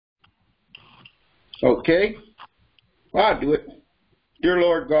Okay, I'll do it. Dear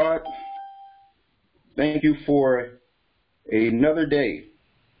Lord God, thank you for another day.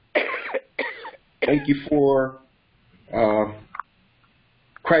 Thank you for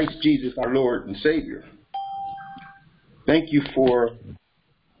Christ Jesus, our Lord and Savior. Thank you for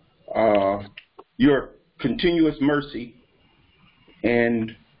your continuous mercy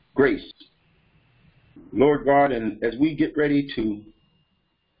and grace. Lord God, and as we get ready to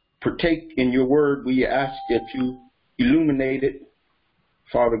partake in your word, we ask that you illuminate it,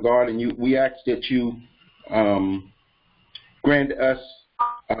 Father God, and we ask that you grant us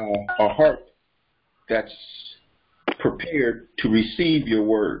a heart that's prepared to receive your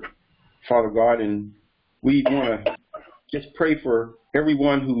word, Father God. And we want to just pray for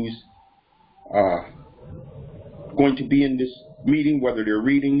everyone who's going to be in this meeting, whether they're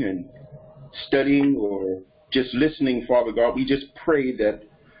reading and studying or just listening, Father God. We just pray that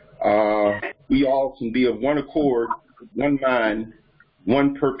we all can be of one accord, one mind,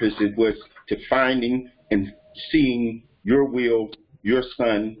 one purpose. It was to finding and seeing your will, your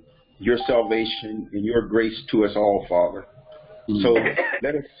Son, your salvation, and your grace to us all, Father. So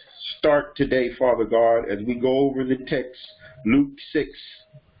let us start today, Father God, as we go over the text, Luke 6,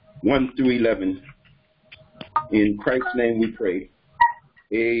 1 through 11. In Christ's name we pray.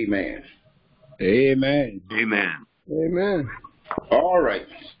 Amen. Amen. Amen. Amen. All right.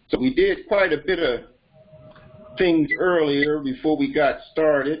 So we did quite a bit of things earlier before we got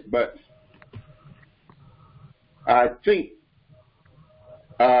started, but I think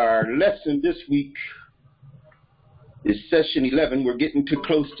our lesson this week is session 11. We're getting too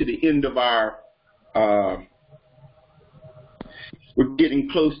close to the end of our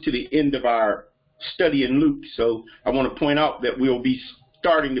study in Luke. So I want to point out that we'll be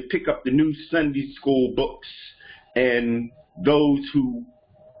starting to pick up the new Sunday school books, and those who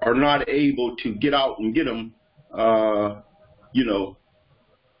are not able to get out and get them, I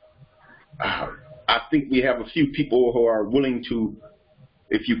think we have a few people who are willing to,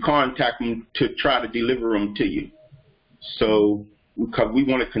 if you contact them, to try to deliver them to you. So, because we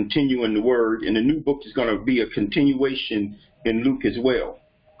want to continue in the Word, and the new book is going to be a continuation in Luke as well.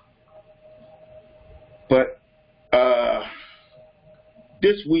 But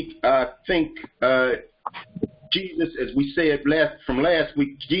this week, I think Jesus, as we said from last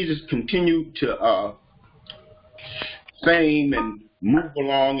week, Jesus continued to fame and move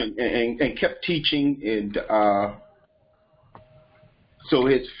along and kept teaching, and so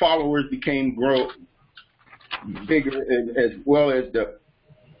his followers became bigger, and as well as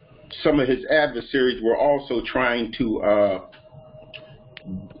some of his adversaries were also trying to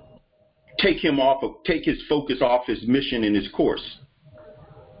take his focus off his mission and his course.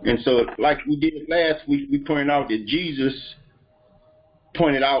 And so, like we did last week, we pointed out that Jesus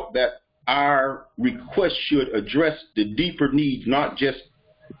pointed out that our request should address the deeper needs, not just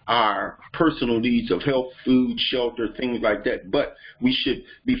our personal needs of health, food, shelter, things like that, but we should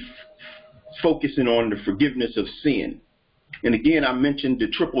be focusing on the forgiveness of sin. And again, I mentioned the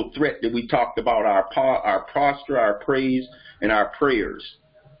triple threat that we talked about: our posture, our praise, and our prayers.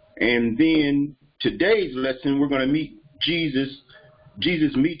 And then today's lesson, we're going to meet Jesus.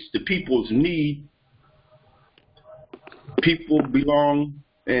 Jesus meets the people's need. People belong.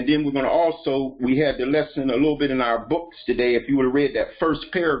 And then we're going to we had the lesson a little bit in our books today. If you would have read that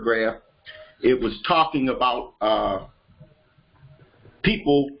first paragraph, it was talking about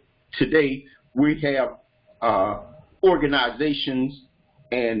people today. We have organizations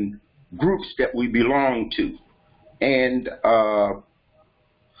and groups that we belong to. And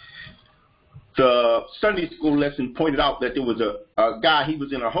the Sunday school lesson pointed out that there was a guy, he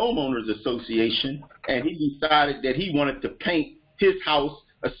was in a homeowners association, and he decided that he wanted to paint his house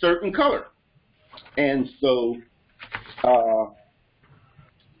a certain color. And so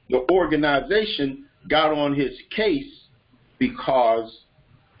the organization got on his case because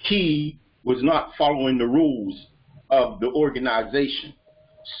he was not following the rules of the organization.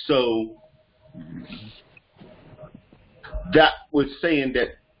 So that was saying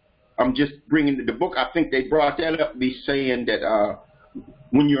that, I'm just bringing the book, I think they brought that up, be saying that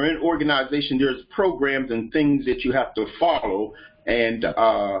when you're in organization, there's programs and things that you have to follow. And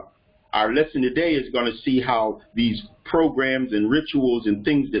our lesson today is going to see how these programs and rituals and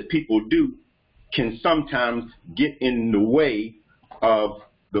things that people do can sometimes get in the way of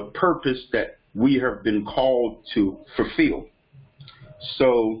the purpose that we have been called to fulfill.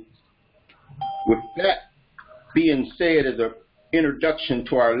 So with that being said, as an introduction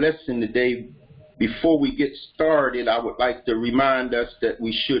to our lesson today, before we get started, I would like to remind us that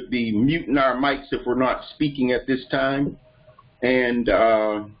we should be muting our mics if we're not speaking at this time. And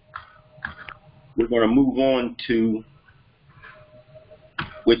we're going to move on to,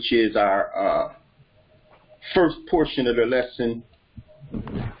 which is our first portion of the lesson.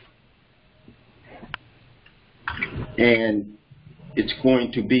 And it's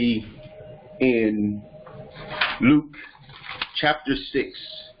going to be in Luke chapter 6,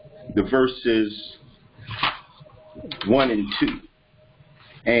 the verses 1 and 2.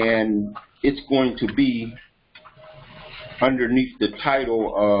 And it's going to be underneath the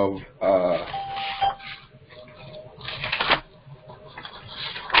title of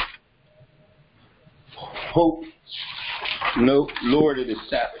Hope, No, Lord of the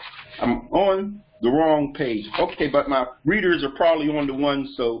Sabbath. I'm on the wrong page. Okay, but my readers are probably on the one.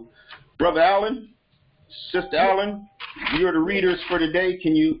 So, Brother Allen, Sister Allen, you're the readers for today.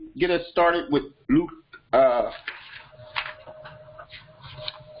 Can you get us started with Luke?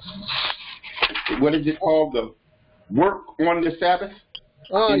 What is it called? The work on the Sabbath?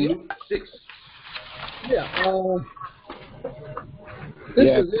 In Luke 6. Yeah.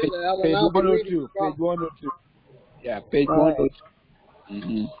 This is it, Alan. Page I'll be 102. Page 102. Yeah, page 102.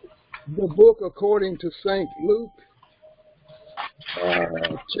 Mm-hmm. The book according to St. Luke,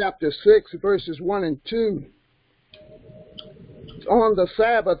 chapter 6, verses 1 and 2. On the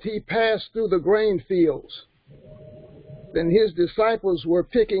Sabbath, he passed through the grain fields. Then his disciples were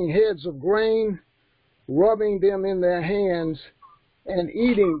picking heads of grain, rubbing them in their hands, and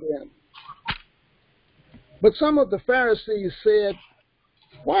eating them. But some of the Pharisees said,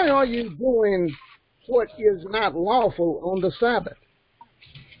 "Why are you doing what is not lawful on the Sabbath?"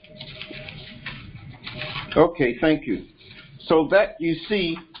 Okay, thank you. So that, you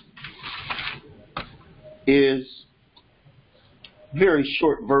see, is very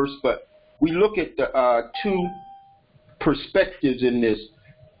short verse, but we look at the two perspectives in this.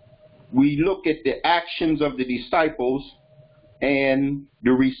 We look at the actions of the disciples and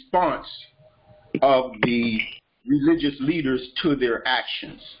the response of the religious leaders to their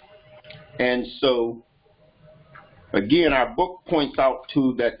actions. And so, again, our book points out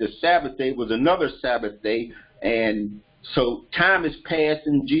to that the Sabbath day was another Sabbath day, and so time has passed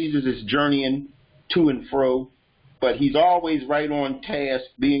and Jesus is journeying to and fro, but he's always right on task,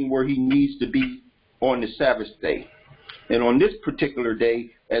 being where he needs to be on the Sabbath day. And on this particular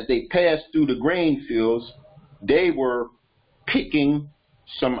day, as they passed through the grain fields, they were picking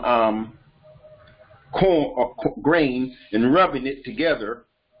some corn or grain and rubbing it together,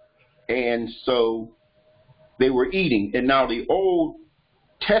 and so they were eating. And now the Old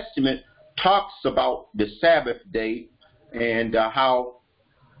Testament talks about the Sabbath day and how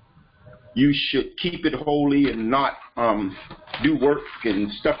you should keep it holy and not do work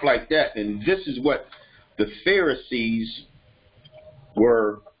and stuff like that. And this is what the Pharisees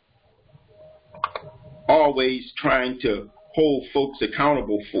were always trying to hold folks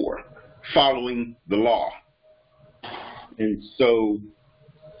accountable for, following the law. And so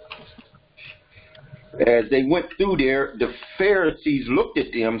as they went through there, the Pharisees looked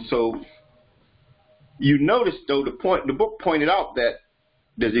at them. So you notice, though, the book pointed out that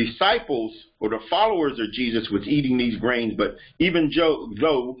the disciples or the followers of Jesus was eating these grains, but even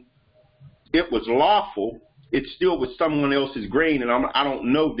though it was lawful, it still was someone else's grain. And I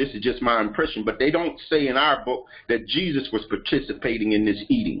don't know, this is just my impression, but they don't say in our book that Jesus was participating in this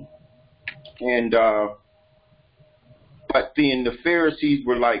eating. And but then the Pharisees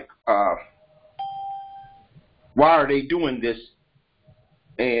were like, why are they doing this?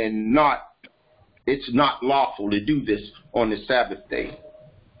 And it's not lawful to do this on the Sabbath day.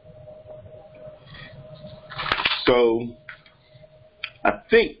 So I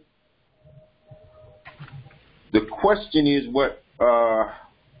think the question is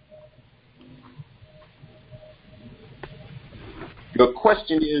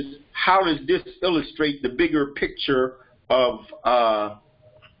how does this illustrate the bigger picture of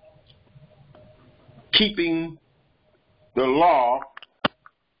keeping the law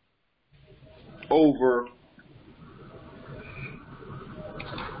over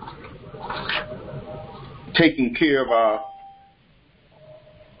taking care of our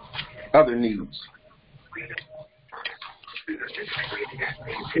other needs?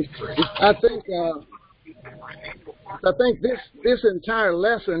 I think this entire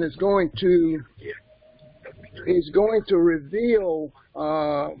lesson is going to reveal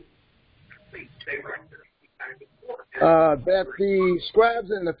that the scribes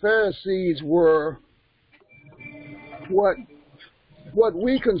and the Pharisees were what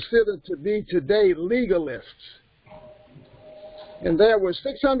we consider to be today legalists. And there were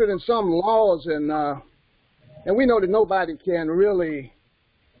 600 and some laws, and we know that nobody can really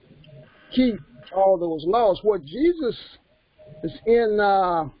keep all those laws. What Jesus is in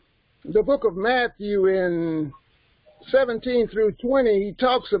the book of Matthew in 17 through 20, he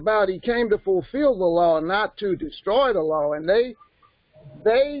talks about he came to fulfill the law, not to destroy the law. And they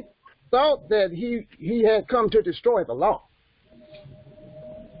thought that he had come to destroy the law.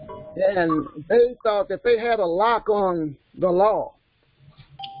 And they thought that they had a lock on the law.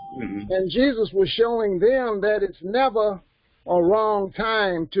 Mm-hmm. And Jesus was showing them that it's never a wrong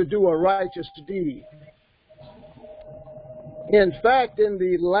time to do a righteous deed. In fact, in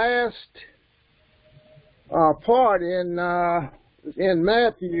the last part in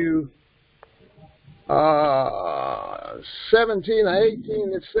Matthew 17 or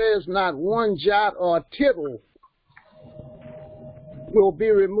 18, it says, not one jot or tittle will be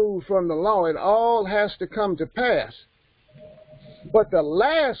removed from the law. It all has to come to pass. But the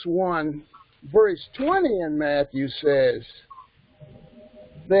last one, verse 20 in Matthew, says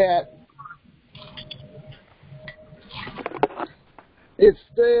that it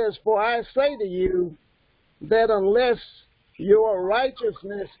says, for I say to you that unless your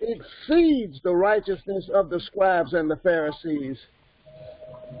righteousness exceeds the righteousness of the scribes and the Pharisees,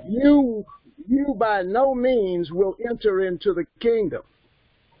 you by no means will enter into the kingdom.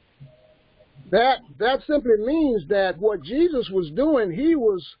 That simply means that what Jesus was doing, he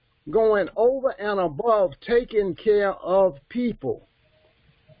was going over and above taking care of people.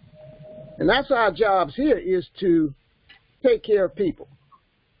 And that's our jobs here, is to take care of people.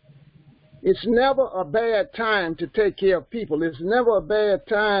 It's never a bad time to take care of people. It's never a bad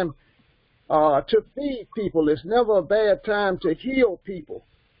time to feed people. It's never a bad time to heal people.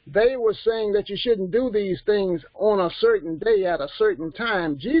 They were saying that you shouldn't do these things on a certain day at a certain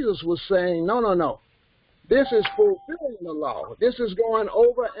time. Jesus was saying, no. This is fulfilling the law. This is going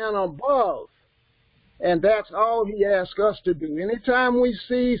over and above. And that's all he asks us to do. Anytime we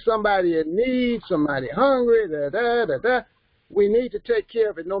see somebody in need, somebody hungry, we need to take care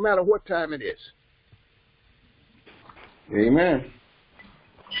of it no matter what time it is. Amen.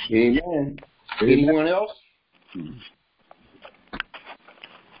 Amen. Anyone else?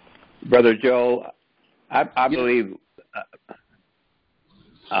 Brother Joel, I believe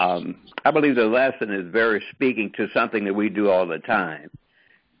the lesson is very speaking to something that we do all the time.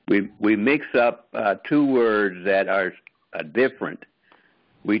 We mix up two words that are different.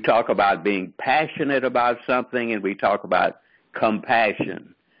 We talk about being passionate about something, and we talk about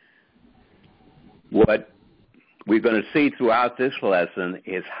compassion. What we're going to see throughout this lesson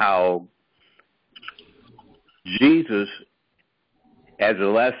is how Jesus, as the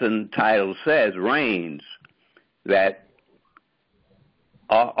lesson title says, reigns. That,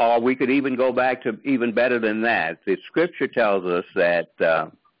 or we could even go back to even better than that. The Scripture tells us that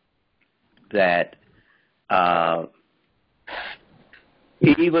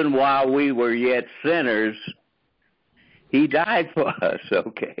even while we were yet sinners, he died for us.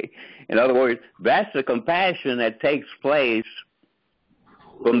 Okay. In other words, that's the compassion that takes place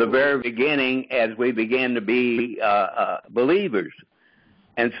from the very beginning as we begin to be believers.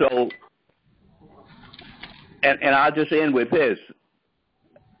 And so, and I'll just end with this.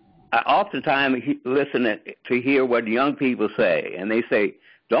 I oftentimes listen to hear what young people say, and they say,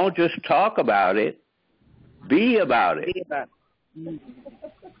 don't just talk about it, be about it. Be about it.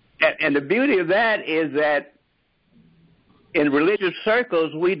 And the beauty of that is that in religious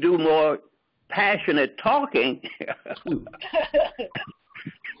circles, we do more passionate talking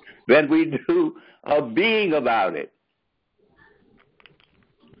than we do of being about it.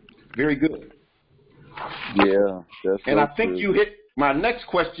 Very good. Yeah, that's and I think you hit my next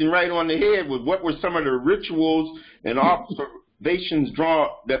question right on the head with what were some of the rituals and observations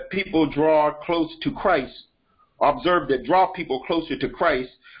that people draw close to Christ, observe that draw people closer to Christ,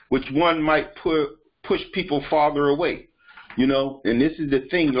 which one might push people farther away. You know, and this is the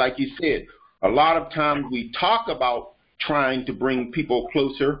thing, like you said, a lot of times we talk about trying to bring people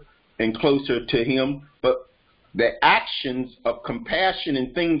closer and closer to him, but the actions of compassion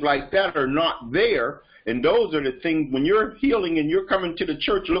and things like that are not there. And those are the things, when you're healing and you're coming to the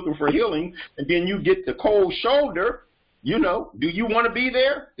church looking for healing, and then you get the cold shoulder, you know, do you want to be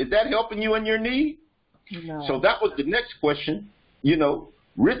there? Is that helping you in your need? No. So that was the next question. You know,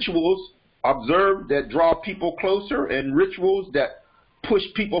 rituals observed that draw people closer and rituals that push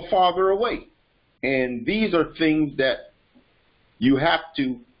people farther away. And these are things that you have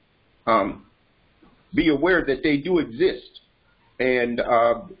to be aware that they do exist. And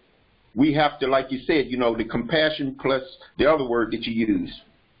we have to, like you said, you know, the compassion plus the other word that you use.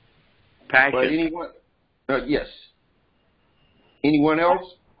 Passion. But anyone? Yes. Anyone else?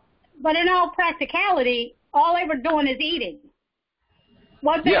 But in all practicality, all they were doing is eating.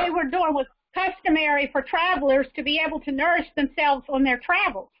 What they were doing was customary for travelers to be able to nourish themselves on their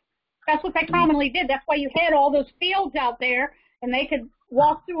travels. That's what they commonly did. That's why you had all those fields out there, and they could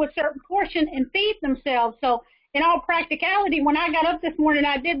walk through a certain portion and feed themselves. So in all practicality, when I got up this morning,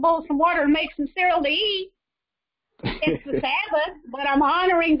 I did boil some water and make some cereal to eat. It's the Sabbath, but I'm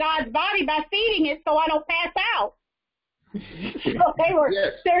honoring God's body by feeding it so I don't pass out. So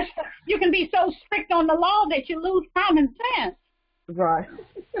you can be so strict on the law that you lose common sense. Right.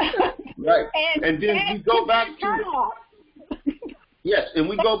 Right. And then we go back to yes, and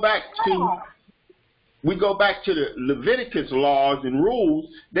we go back to the Leviticus laws and rules.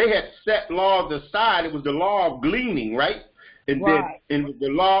 They had set laws aside. It was the law of gleaning, right? And then the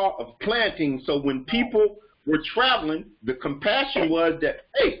law of planting. So when people were traveling, the compassion was that,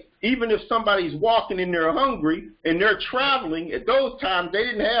 hey, even if somebody's walking and they're hungry and they're traveling, at those times they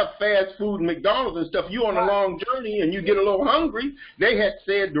didn't have fast food and McDonald's and stuff. You on a long journey and you get a little hungry. They had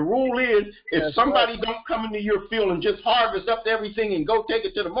said the rule is if somebody don't come into your field and just harvest up everything and go take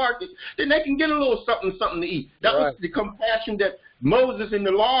it to the market, then they can get a little something to eat. That was the compassion that Moses and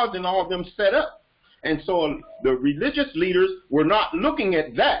the laws and all of them set up. And so the religious leaders were not looking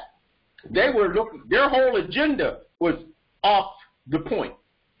at that. They were looking, their whole agenda was off the point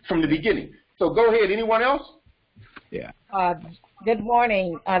from the beginning. So go ahead. Anyone else? Yeah. Good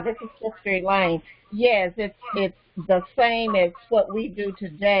morning. This is Sister Elaine. Yes, it's the same as what we do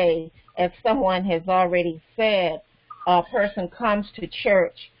today. As someone has already said, a person comes to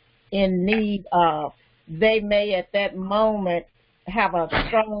church in need of, they may at that moment have a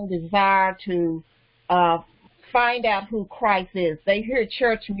strong desire to find out who Christ is. They hear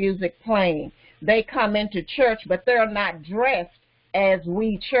church music playing. They come into church, but they're not dressed as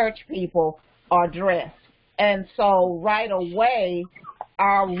we church people are dressed. And so right away,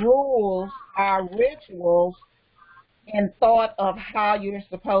 our rules, our rituals, and thought of how you're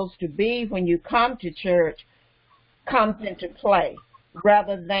supposed to be when you come to church comes into play,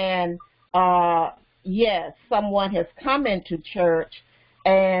 rather than, yes, someone has come into church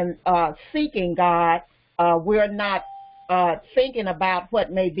and seeking God. We're not thinking about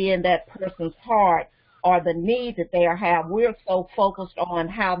what may be in that person's heart or the need that they have. We're so focused on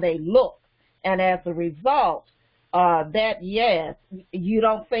how they look. And as a result, that, yes, you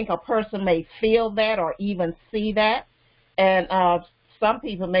don't think a person may feel that or even see that. And some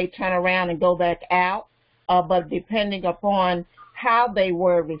people may turn around and go back out, but depending upon how they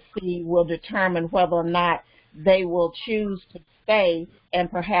were received will determine whether or not they will choose to stay and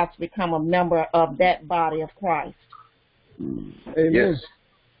perhaps become a member of that body of Christ. Amen. Yes.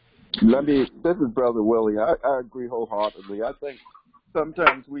 This is Brother Willie. I agree wholeheartedly. I think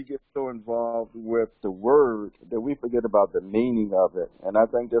sometimes we get so involved with the word that we forget about the meaning of it. And I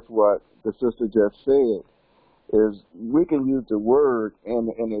think that's what the sister just said, is we can use the word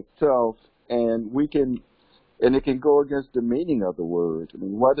in itself, and it can go against the meaning of the word. I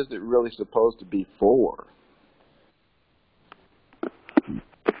mean, what is it really supposed to be for?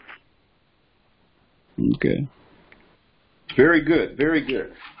 Okay. Very good. Very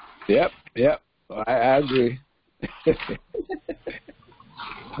good. Yep. I agree.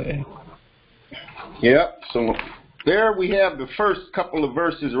 Yep. So there we have the first couple of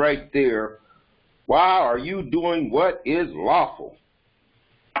verses right there. Why are you doing what is lawful,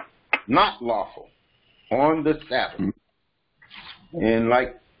 not lawful, on the Sabbath? And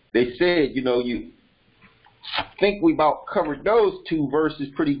like they said, I think we about covered those two verses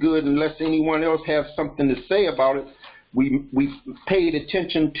pretty good. Unless anyone else has something to say about it, we paid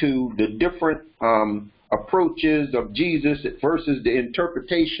attention to the different approaches of Jesus versus the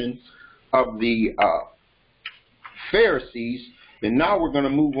interpretation of the Pharisees. And now we're going to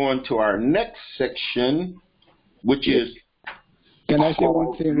move on to our next section, which is. Can I say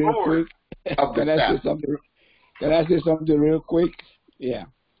one thing real quick? Can I say something real quick? Yeah.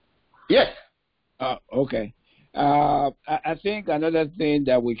 Yes. Okay. I think another thing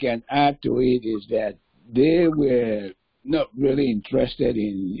that we can add to it is that they were not really interested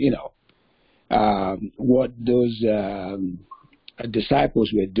in, what those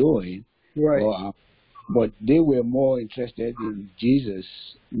disciples were doing. Right. But they were more interested in Jesus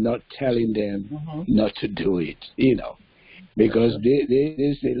not telling them not to do it, because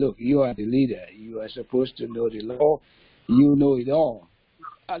they say, look, you are the leader. You are supposed to know the law. You know it all.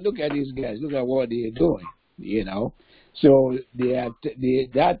 Look at these guys. Look at what they are doing, So that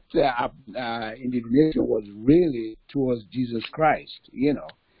indignation was really towards Jesus Christ,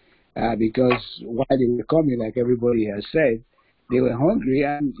 because while they were coming, like everybody has said, they were hungry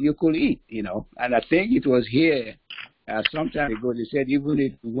and you could eat, And I think it was here some time ago they said even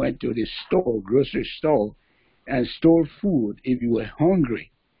if you went to the store, grocery store, and stole food, if you were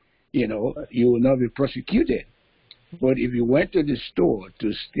hungry, you will not be prosecuted. But if you went to the store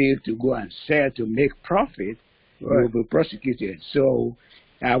to steal, to go and sell, to make profit, you will be prosecuted. So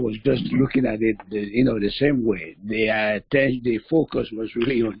I was just looking at it, the same way. The focus was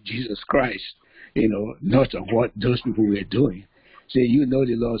really on Jesus Christ, not on what those people were doing. So you know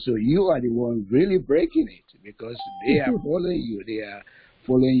the law, so you are the one really breaking it because they are following you. They are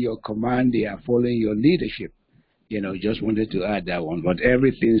following your command. They are following your leadership. Just wanted to add that one. But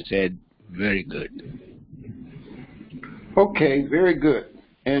everything said, very good. Okay, very good.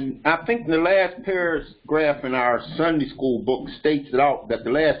 And I think the last paragraph in our Sunday school book states it out that the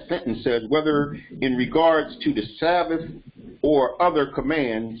last sentence says, whether in regards to the Sabbath or other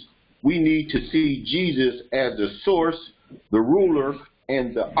commands, we need to see Jesus as the source, the ruler,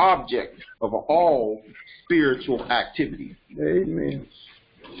 and the object of all spiritual activity. Amen.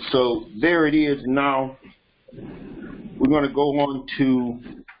 So there it is. Now we're going to go on to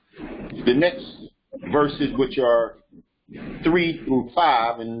the next verses, which are 3 through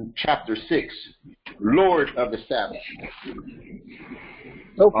 5 in chapter 6, Lord of the Sabbath.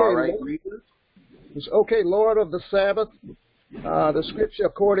 Okay, all right, readers? Okay, Lord of the Sabbath. The scripture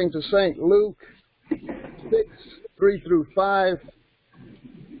according to St. Luke 6, 3 through 5.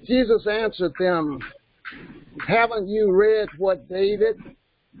 Jesus answered them, haven't you read what David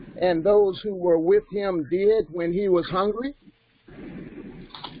and those who were with him did when he was hungry?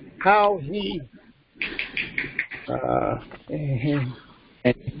 How he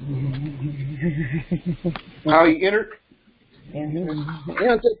how he entered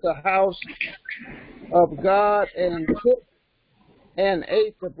the house of God and took and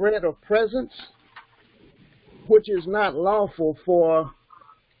ate the bread of presence, which is not lawful for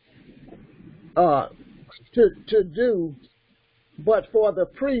to do, but for the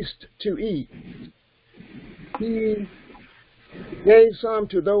priest to eat. He gave some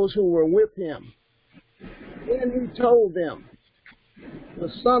to those who were with him. Then he told them, the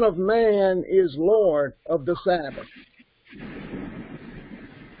Son of Man is Lord of the Sabbath.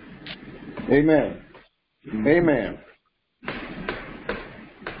 Amen. Amen.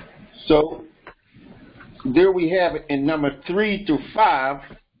 So there we have it in number 3 through 5.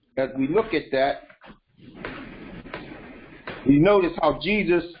 As we look at that, we notice how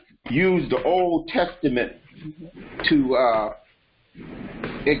Jesus used the Old Testament to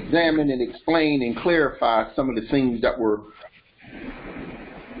examine and explain and clarify some of the things that were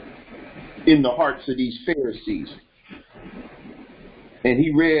in the hearts of these Pharisees. And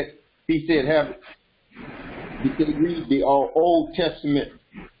he said, read the Old Testament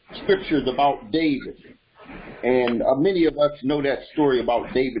scriptures about David. And many of us know that story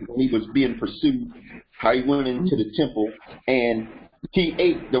about David when he was being pursued, how he went into the temple and he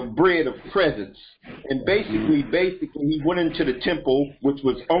ate the bread of presence. And basically he went into the temple, which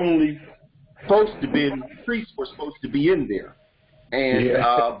was only supposed to be, priests were supposed to be in there.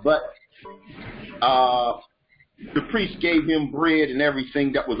 And but the priest gave him bread and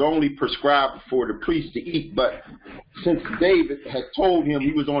everything that was only prescribed for the priest to eat. But since David had told him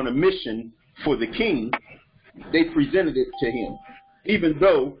he was on a mission for the king, they presented it to him. Even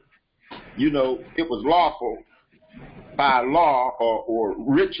though, it was lawful by law or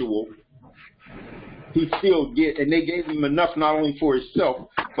ritual, he still and they gave him enough not only for himself,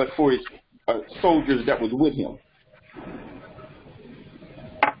 but for his soldiers that was with him.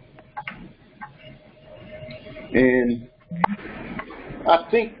 And I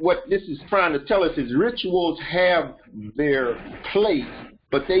think what this is trying to tell us is rituals have their place,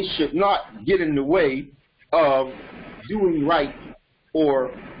 but they should not get in the way of doing right or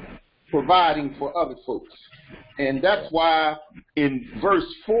providing for other folks. And that's why in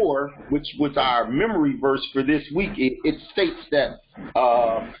verse 4, which was our memory verse for this week, it states that,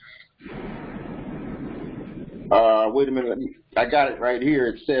 wait a minute, I got it right here.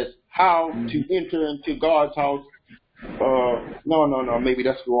 It says, how to enter into God's house. No, maybe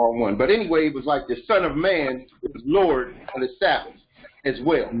that's the wrong one. But anyway, it was like the Son of Man is Lord of the Sabbath as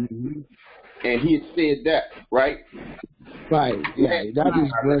well. Mm-hmm. And he had said that, right? Right, yeah, that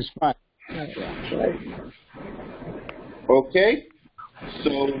is verse 5. Right. Okay,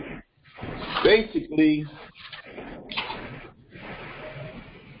 so basically,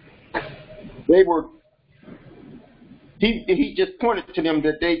 he just pointed to them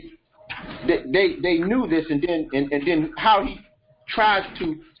that they knew this, and then how he tries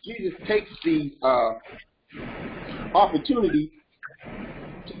to, Jesus takes the opportunity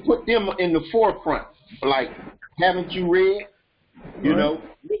to put them in the forefront. Like, haven't you read? You're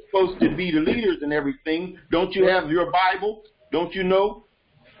supposed to be the leaders and everything. Don't you have your Bible? Don't you know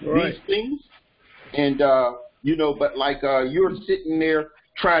these things? And but like you're sitting there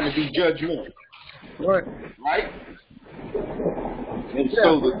trying to be judgmental. Right. Right? And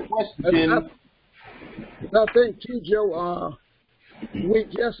so the question... I think too, Joe, we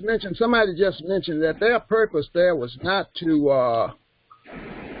just mentioned, somebody just mentioned that their purpose there was not to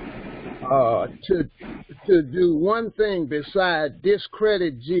do one thing beside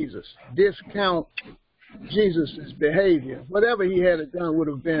discredit Jesus, discount Jesus' behavior. Whatever he had done would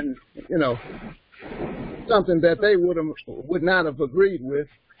have been, something that they would not have agreed with.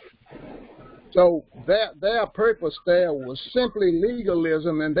 So their purpose there was simply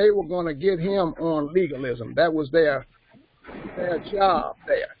legalism, and they were going to get him on legalism. That was their job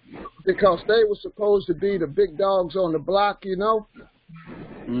there, because they were supposed to be the big dogs on the block,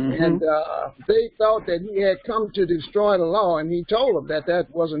 Mm-hmm. And they thought that he had come to destroy the law, and he told them that that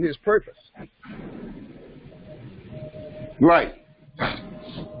wasn't his purpose. Right.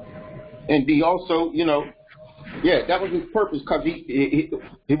 And he also, that was his purpose, because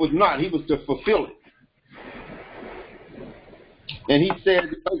he was not. He was to fulfill it. And he said,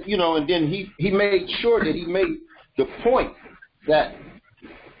 and then he made sure that he made the point that,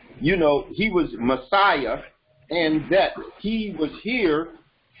 he was Messiah, and that he was here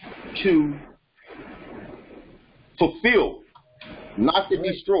to fulfill, not to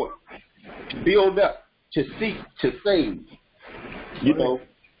destroy, to build up, to seek, to save,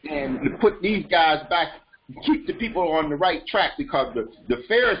 and to put these guys back, keep the people on the right track, because the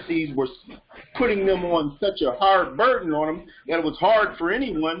Pharisees were putting them on such a hard burden on them that it was hard for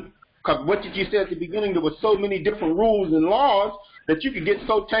anyone, because what did you say at the beginning? There were so many different rules and laws that you could get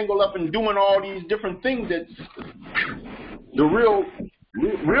so tangled up in doing all these different things that the real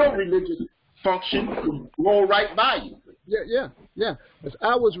religious function would roll right by you. Yeah. As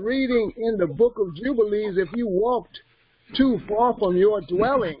I was reading in the book of Jubilees, if you walked too far from your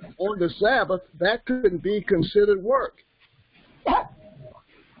dwelling on the Sabbath, that couldn't be considered work.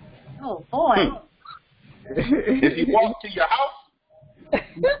 Oh, boy. If you walk to your house?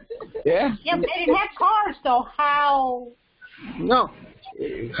 Yeah. Yeah, but they didn't have cars, so how? No.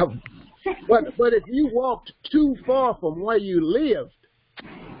 But if you walked too far from where you lived,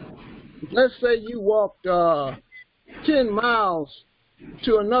 let's say you walked 10 miles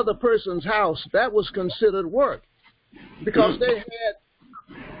to another person's house, that was considered work, because they had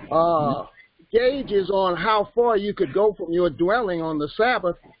gauges on how far you could go from your dwelling on the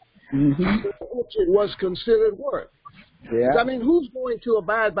Sabbath, which it was considered work. Yeah. I mean, who's going to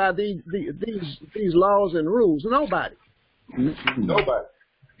abide by these laws and rules? Nobody. Nobody.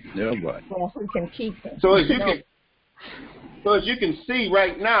 Well, who can keep them? So as you can see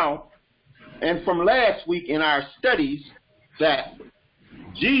right now, and from last week in our studies, that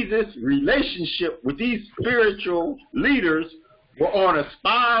Jesus' relationship with these spiritual leaders were on a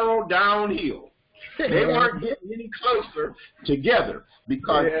spiral downhill. They weren't getting any closer together,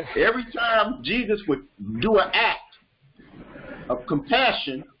 because every time Jesus would do an act of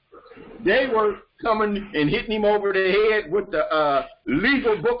compassion, they were coming and hitting him over the head with the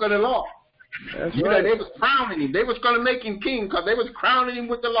legal book of the law. That's right. They was crowning him. They was going to make him king, because they was crowning him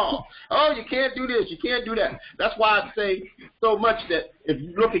with the law. Oh, you can't do this, you can't do that. That's why I say so much that if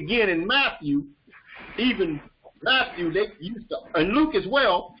you look again in Matthew, even Matthew, they used to, and Luke as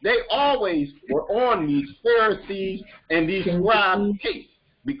well, they always were on these Pharisees and these scribes' case,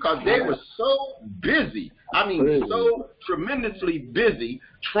 because they were so busy. I mean, so tremendously busy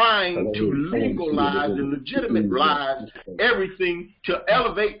trying to legalize and legitimize everything to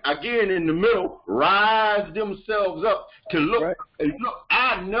elevate, again in the middle, rise themselves up to look. Right. Look,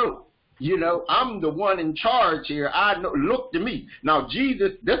 I know, I'm the one in charge here. I know, look to me. Now,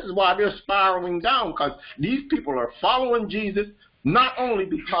 Jesus, this is why they're spiraling down, because these people are following Jesus, not only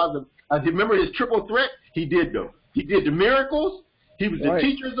because of, remember his triple threat? He did the miracles, he was the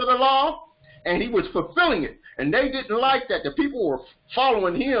teachers of the law, and he was fulfilling it. And they didn't like that. The people were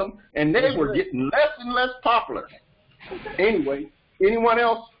following him, and they were getting less and less popular. Anyway, anyone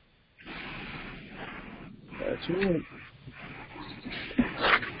else? That's right.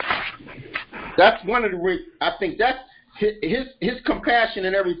 That's one of the, I think that's his compassion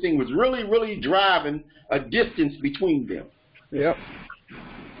and everything was really, really driving a distance between them. Yep.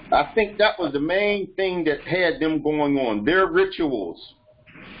 I think that was the main thing that had them going on, their rituals.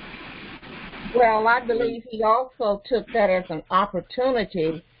 Well, I believe he also took that as an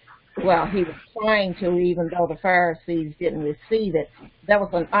opportunity. Well, he was trying to, even though the Pharisees didn't receive it. That was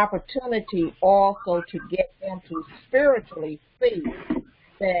an opportunity also to get them to spiritually see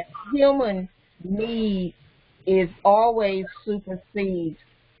that human need is always supersedes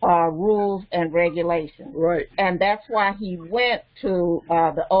rules and regulations. Right. And that's why he went to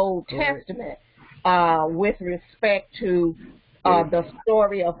the Old Testament with respect to the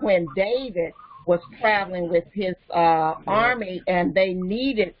story of when David was traveling with his army and they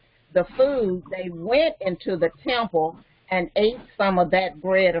needed the food, they went into the temple and ate some of that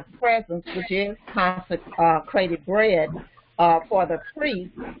bread of presence, which is consecrated bread for the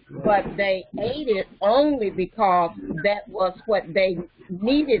priest, but they ate it only because that was what they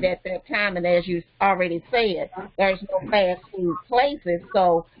needed at that time. And as you already said, there's no fast food places,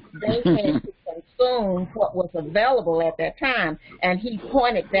 so they had to consume what was available at that time. And he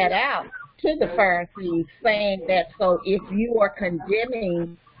pointed that out to the Pharisees, saying that so if you are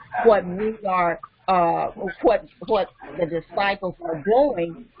condemning what we are, what the disciples are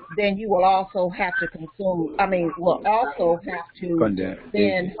doing, then you will also have to will also have to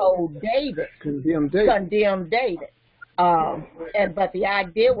then hold David, condemn David. But the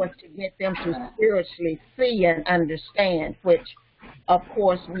idea was to get them to spiritually see and understand, which, of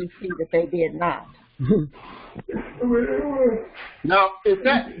course, we see that they did not. Now, is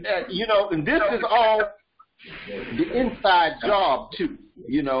that and this is all the inside job too.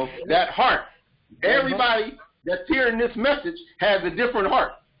 That heart. Everybody that's hearing this message has a different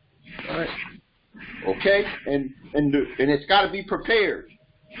heart. Right. Okay, and it's got to be prepared.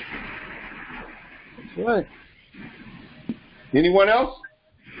 That's right. Anyone else?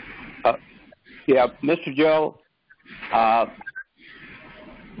 Yeah, Mr. Joe. I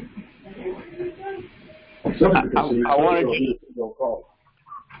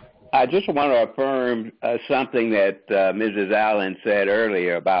just want to affirm something that Mrs. Allen said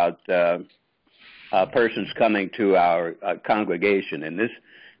earlier about persons coming to our congregation, and this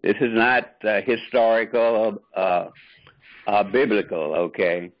is not historical, biblical.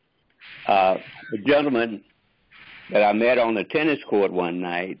 Okay, the gentleman that I met on the tennis court one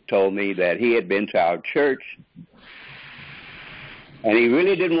night told me that he had been to our church, and he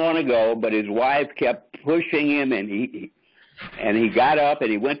really didn't want to go, but his wife kept pushing him, and he got up and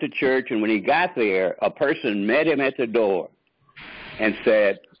he went to church, and when he got there, a person met him at the door and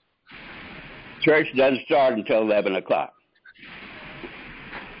said, "Church doesn't start until 11 o'clock.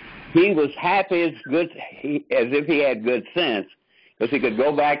 He was happy as if he had good sense, because he could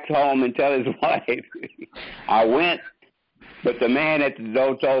go back home and tell his wife, "I went, but the man at the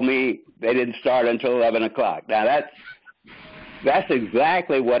door told me they didn't start until 11 o'clock. Now, that's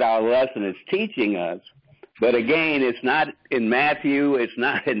exactly what our lesson is teaching us. But again, it's not in Matthew, it's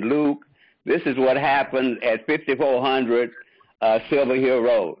not in Luke. This is what happened at 5400 Silver Hill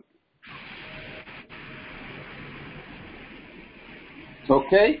Road.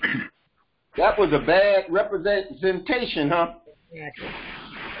 Okay. That was a bad representation, huh? I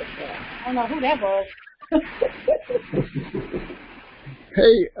don't know who that was.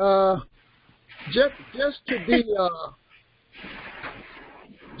 Hey,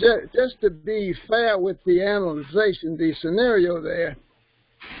 just to be fair with the analyzation, the scenario there,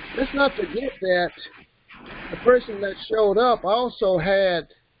 let's not forget that the person that showed up also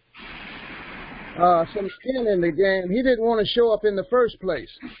had some skin in the game. He didn't want to show up in the first place.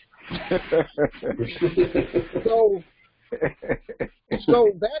 So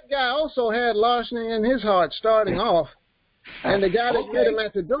that guy also had larceny in his heart starting off, and the guy that met him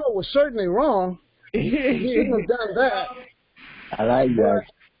at the door was certainly wrong. He wouldn't have done that. I like that.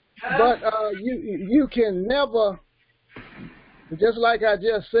 But you can never, just like I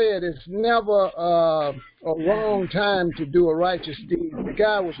just said, it's never a wrong time to do a righteous deed. The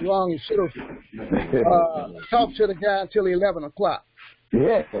guy was wrong. He should have talked to the guy until 11 o'clock.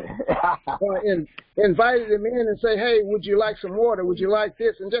 Yeah. And invited him in and say, "Hey, would you like some water? Would you like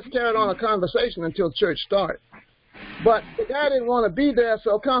this?" And just carried on a conversation until church started. But the guy didn't want to be there,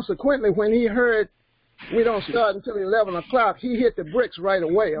 so consequently, when he heard we don't start until 11 o'clock, he hit the bricks right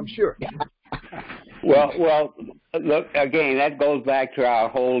away, I'm sure. Well, look, again, that goes back to our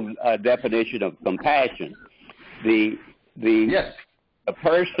whole definition of compassion. The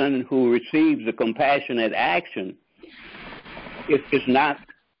person who receives the compassionate action, it's not,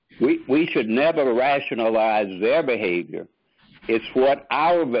 we should never rationalize their behavior. It's what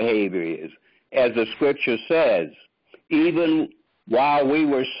our behavior is. As the scripture says, even while we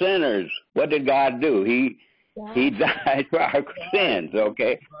were sinners, what did God do? He died for our sins,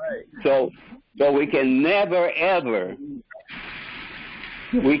 okay? So we can never ever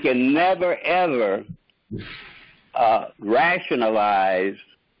rationalize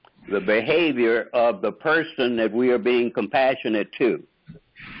the behavior of the person that we are being compassionate to.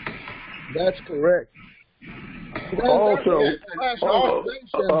 That's correct. Also,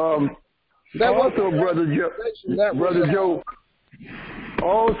 Brother Joe,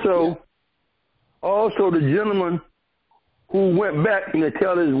 also the gentleman who went back and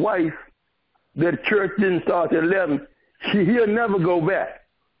tell his wife that church didn't start at 11, he'll never go back.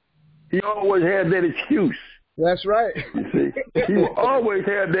 he always had that excuse. That's right. You see, he will always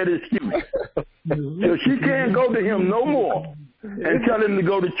have that excuse. So she can't go to him no more and tell him to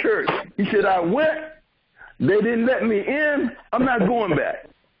go to church. He said, I went, they didn't let me in, I'm not going back.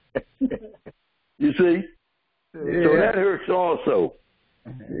 You see? Yeah. So that hurts also.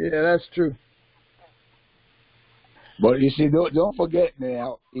 Yeah, that's true. But you see, don't forget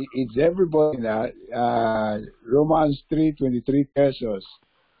now, it's everybody now. Romans 3:23 tells us,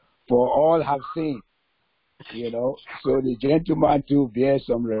 for all have sinned, you know. So the gentleman too bears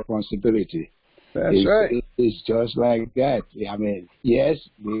some responsibility. That's right. It's just like that. I mean, yes,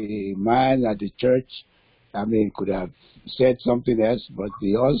 the man at the church, I mean, could have said something else, but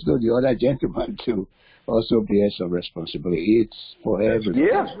the other gentleman too also bears some responsibility. It's for everybody.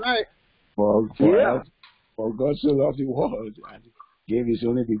 Yeah. That's right. For God so loved the world and gave his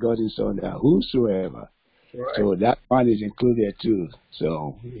only begotten Son, that whosoever. Right. So that one is included too.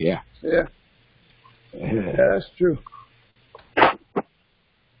 So, yeah. Yeah. That's true.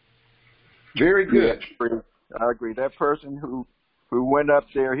 Very good. I agree. That person who went up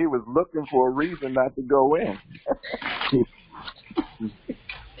there, he was looking for a reason not to go in.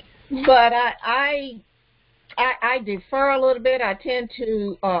 But I defer a little bit. I tend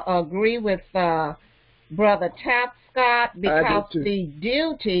to agree with Brother Tapscott, because the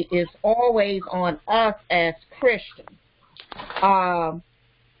duty is always on us as Christians.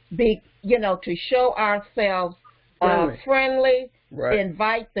 To show ourselves friendly, right.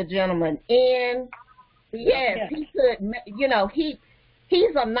 Invite the gentleman in. Yes, he could.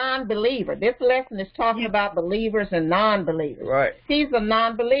 He's a non-believer. This lesson is talking about believers and non-believers. Right. He's a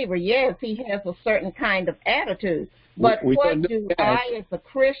non-believer. Yes, he has a certain kind of attitude. But what do I, as a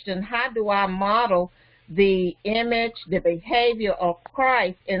Christian, how do I model the image, the behavior of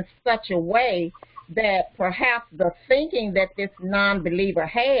Christ in such a way that perhaps the thinking that this non-believer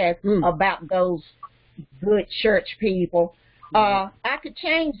has about those good church people, I could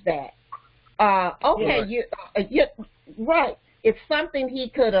change that. Right. It's something he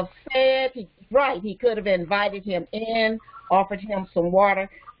could have said. He could have invited him in, offered him some water.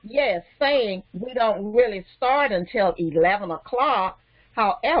 Yes, saying we don't really start until 11 o'clock.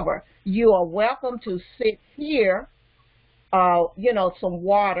 However, you are welcome to sit here, some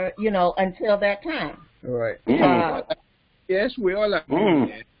water, until that time. Right. Yes, we all agree with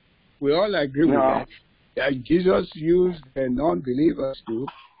that. We all agree with that. Jesus used the non-believers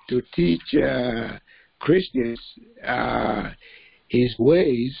to teach Christians his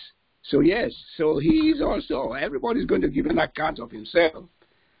ways. So yes, so he is also, everybody's going to give an account of himself,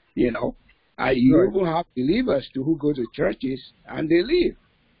 You will have believers who go to churches and they leave.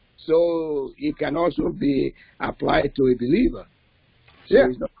 So it can also be applied to a believer.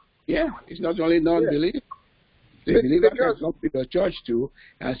 So it's not only non-believers. The believer can come to the church too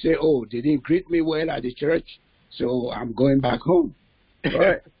and say, oh, they didn't greet me well at the church, so I'm going back home.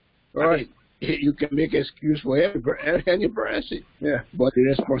 Right. Right. You can make excuse for any person. Yeah. But the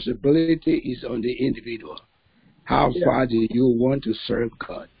responsibility is on the individual. How far do you want to serve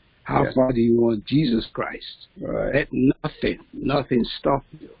God? How far do you want Jesus Christ? Right. Let nothing stop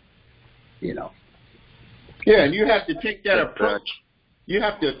you. Yeah, and you have to take that approach. You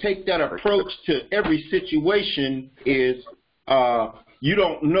have to take that approach to every situation. Is you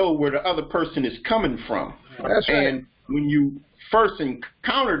don't know where the other person is coming from. That's right. And when you first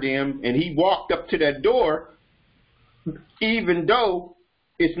encountered him and he walked up to that door, even though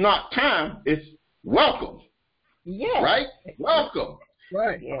it's not time, it's welcome. Yeah. Right? Welcome.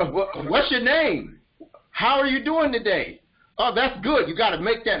 Right. Yeah. What's your name? How are you doing today? Oh, that's good. You got to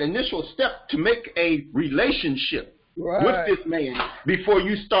make that initial step to make a relationship with this man before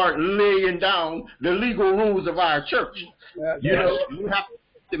you start laying down the legal rules of our church. You have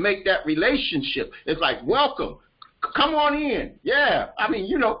to make that relationship. It's like, welcome. Come on in. Yeah. I mean,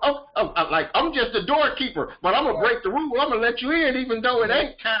 like I'm just a doorkeeper, but I'm going to break the rule. I'm going to let you in even though it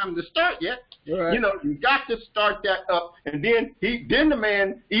ain't time to start yet. Right. You got to start that up. And then the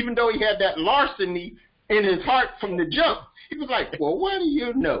man, even though he had that larceny in his heart from the jump, he was like, well, what do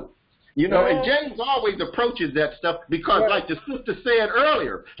you know? And James always approaches that stuff because, like the sister said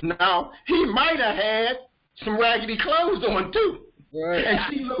earlier, now he might have had some raggedy clothes on too. Right.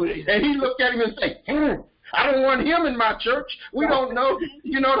 And he looked at him and said, I don't want him in my church. We don't know.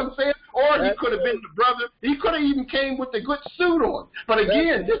 You know what I'm saying? Or he could have been the brother. He could have even came with the good suit on. But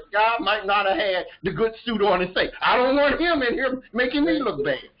again, this guy might not have had the good suit on and say, I don't want him in here making me look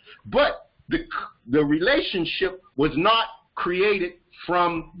bad. But the relationship was not created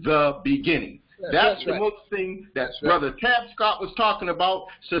from the beginning. That's the most thing that Brother Tapscott was talking about,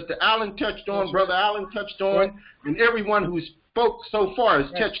 Sister Allen touched on, Brother Allen touched on, and everyone who's spoke so far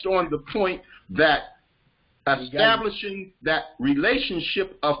has touched on the point that establishing that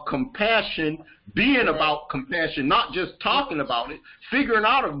relationship of compassion, being about compassion, not just talking about it, figuring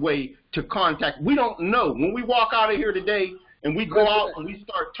out a way to contact. We don't know. When we walk out of here today and we go out and we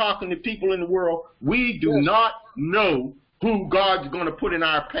start talking to people in the world, we do not know who God's going to put in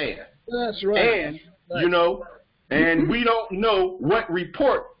our path. That's right. And, you know, and we don't know what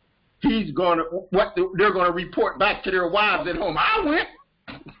report they're going to report back to their wives at home. I went.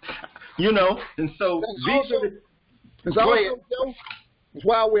 You know, and so these are the...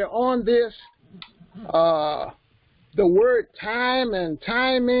 While we're on this, the word time and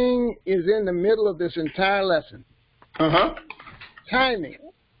timing is in the middle of this entire lesson. Timing.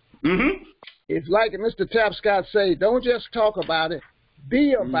 It's like Mr. Tapscott say, don't just talk about it,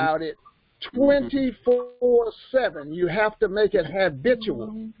 be about it 24/7. You have to make it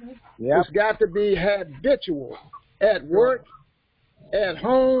habitual. It's got to be habitual. At work, at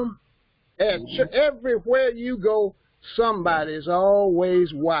home, everywhere you go, somebody's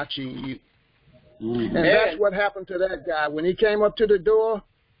always watching you. And that's what happened to that guy. When he came up to the door,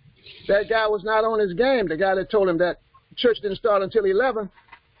 that guy was not on his game. The guy that told him that church didn't start until 11,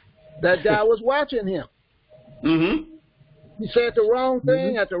 that guy was watching him. He said the wrong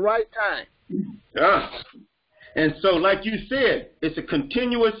thing at the right time. And so, like you said, it's a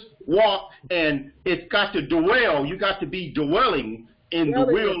continuous walk, and it's got to dwell. You got to be dwelling in the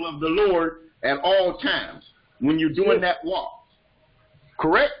will of the Lord at all times when you're doing that walk.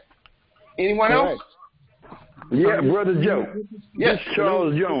 Correct? Anyone else? Yeah, Brother Joe. Yes, this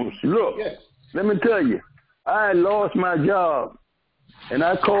Charles Jones. Look, let me tell you, I had lost my job, and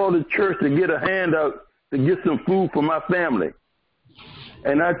I called the church to get a handout to get some food for my family.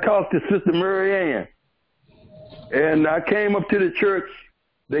 And I talked to Sister Mary Ann, and I came up to the church.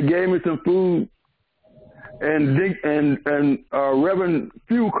 They gave me some food. And Reverend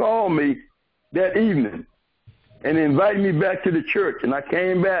Few called me that evening and invited me back to the church. And I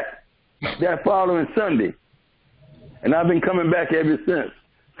came back that following Sunday. And I've been coming back ever since.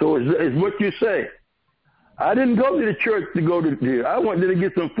 So it's what you say. I didn't go to the church to go to there. I went there to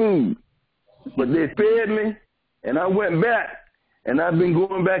get some food. But they fed me, and I went back. And I've been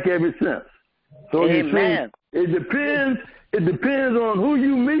going back ever since. So you see, it depends on who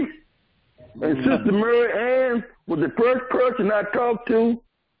you meet. And Sister Mary Ann was the first person I talked to,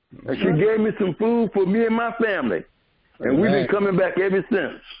 and she gave me some food for me and my family. And we've been coming back ever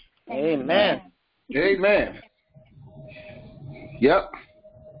since. Amen. Amen. Yep.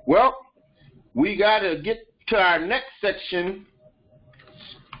 Well, we got to get to our next section.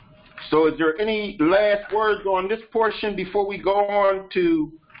 So is there any last words on this portion before we go on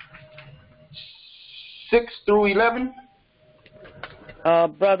to 6 through 11?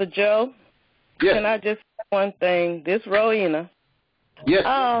 Brother Joe? Yes. Can I just say one thing? This Rowena. Yes.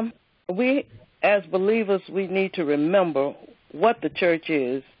 We, as believers, we need to remember what the church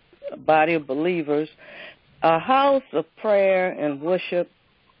is, a body of believers, a house of prayer and worship,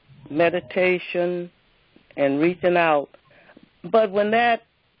 meditation, and reaching out. But when that,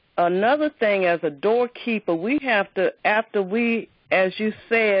 another thing, as a doorkeeper, we have to, after we, as you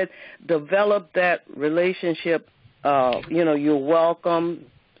said, develop that relationship, you're welcome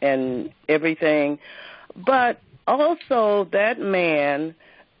and everything. But also that man,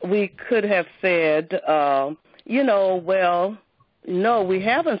 we could have said, no, we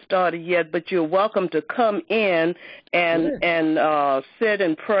haven't started yet, but you're welcome to come in and sit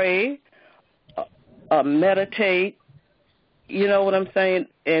and pray, meditate. You know what I'm saying?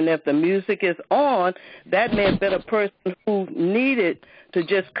 And if the music is on, that may have been a person who needed to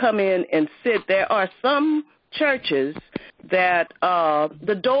just come in and sit. There are some churches that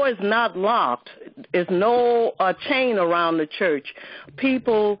the door is not locked. There's no chain around the church.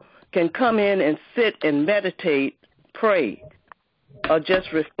 People can come in and sit and meditate, pray, or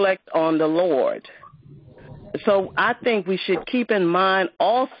just reflect on the Lord. So I think we should keep in mind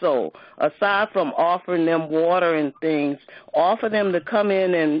also, aside from offering them water and things, offer them to come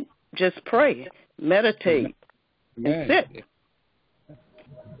in and just pray, meditate, and sit.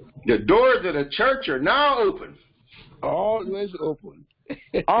 The doors of the church are now open. Always open.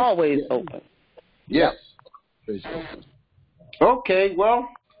 Always open. Yes. Okay, well,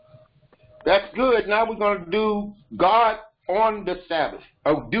 that's good. Now we're going to do God on the Sabbath,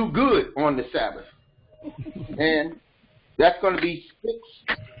 or do good on the Sabbath. And that's going to be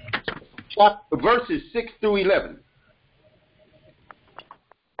verses 6 through 11.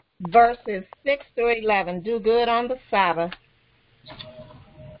 Verses 6 through 11. Do good on the Sabbath.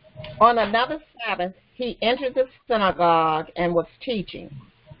 On another Sabbath, he entered the synagogue and was teaching.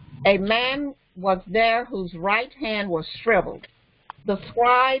 A man was there whose right hand was shriveled. The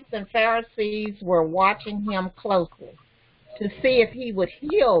scribes and Pharisees were watching him closely to see if he would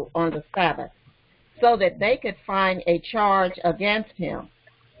heal on the Sabbath, so that they could find a charge against him.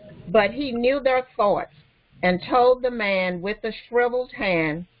 But he knew their thoughts and told the man with the shriveled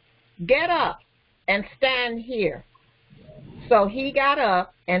hand, "Get up and stand here." So he got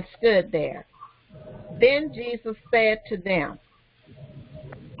up and stood there. Then Jesus said to them,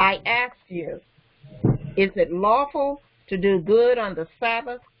 "I ask you, is it lawful to do good on the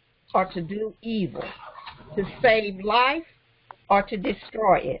Sabbath or to do evil, to save life or to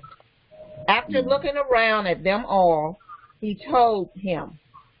destroy it?" After looking around at them all, he told him,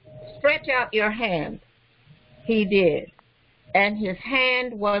 "Stretch out your hand." He did, and his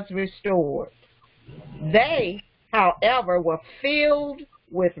hand was restored. They, however, were filled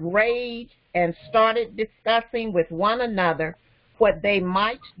with rage and started discussing with one another what they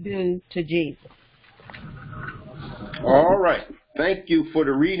might do to Jesus. All right. Thank you for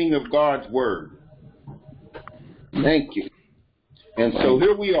the reading of God's Word. Thank you. And so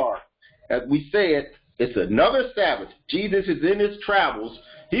here we are. As we said, it's another Sabbath. Jesus is in his travels.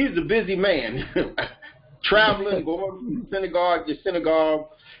 He's a busy man, traveling, going from synagogue to synagogue,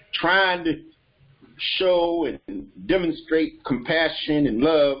 trying to show and demonstrate compassion and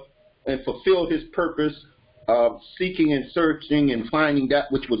love and fulfill his purpose of seeking and searching and finding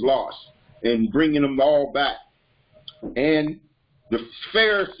that which was lost and bringing them all back. And the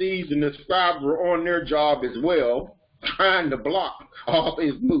Pharisees and the scribes were on their job as well, trying to block all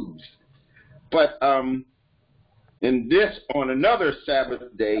his moves. But in this, on another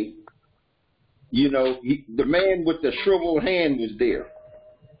Sabbath day, the man with the shriveled hand was there.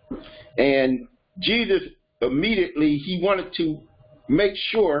 And Jesus immediately, he wanted to make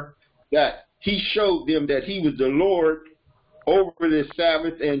sure that he showed them that he was the Lord over this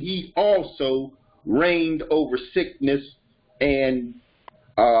Sabbath, and he also reigned over sickness and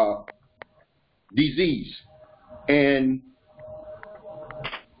disease. And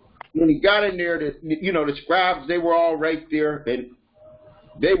when he got in there, the scribes, they were all right there, and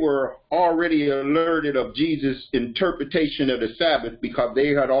they were already alerted of Jesus' interpretation of the Sabbath because they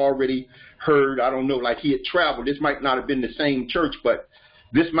had already heard, I don't know, like he had traveled. This might not have been the same church, but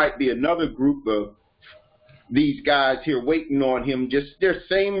this might be another group of these guys here waiting on him. Just their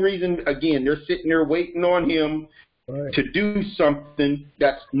same reason, again, they're sitting there waiting on him to do something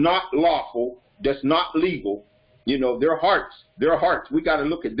that's not lawful, that's not legal. Their hearts. We got to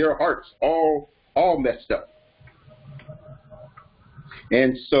look at their hearts, all messed up.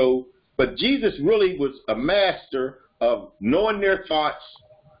 And so, but Jesus really was a master of knowing their thoughts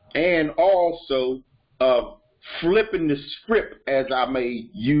and also of flipping the script, as I may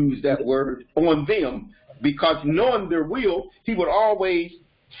use that word, on them, because knowing their will, he would always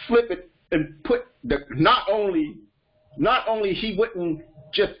flip it and put not only he wouldn't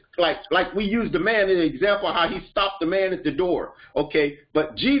just like we used the man in the example, how he stopped the man at the door, okay?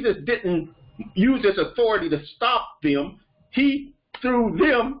 But Jesus didn't use his authority to stop them. He threw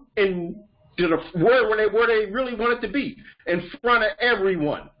them into the where they really wanted to be, in front of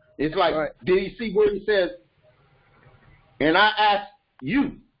everyone. It's like, did he see where he says, and I ask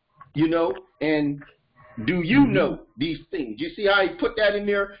you, and do you know these things? You see how he put that in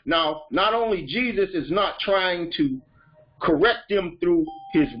there? Now, not only Jesus is not trying to correct them through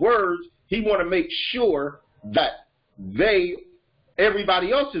his words, he want to make sure that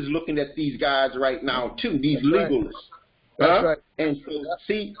everybody else is looking at these guys right now too, these legalists. That's right. And so,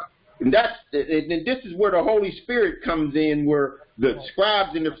 see, and this is where the Holy Spirit comes in, where the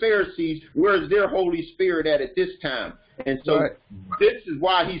scribes and the Pharisees, where's their Holy Spirit at this time? And so this is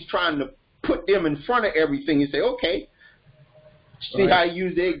why he's trying to put them in front of everything and say, okay, see how he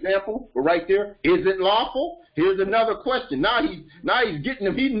used the example right there? Is it lawful? Here's another question. Now he's getting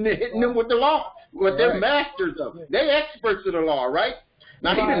them, he's hitting them with the law, what they're masters of. They're experts of the law, right?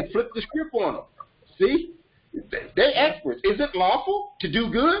 Now he didn't flip the script on them. See? They're experts. Is it lawful to do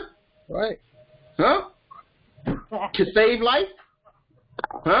good? Right. Huh? To save life?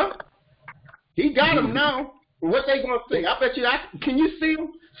 Huh? He got them now. What they going to say? I bet you, can you see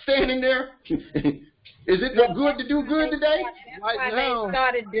them standing there? Is it good to do good today? Right now. They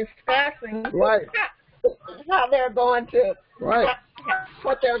started discussing how they're going to,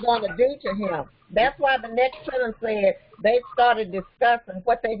 what they're going to do to him. That's why the next sentence said they started discussing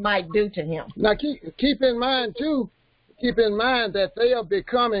what they might do to him. Now, keep in mind that they are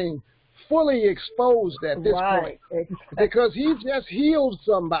becoming fully exposed at this point. Because he just healed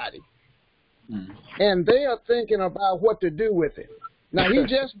somebody. And they are thinking about what to do with it. Now, he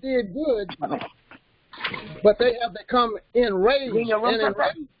just did good, but they have become enraged.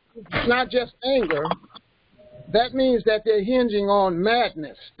 it's not just anger. That means that they're hinging on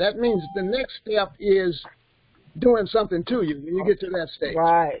madness. That means the next step is doing something to you when you get to that stage.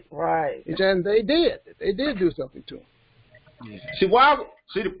 Right, right. And they did. They did do something to him. See,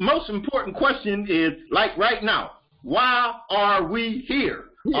 the most important question is, like right now, why are we here?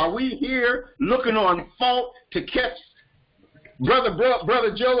 Yeah. Are we here looking on fault to catch Brother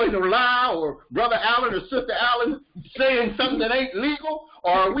Joe in a lie, or Brother Allen or Sister Allen saying something that ain't legal?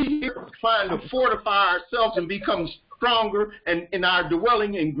 Or are we here trying to fortify ourselves and become stronger and in our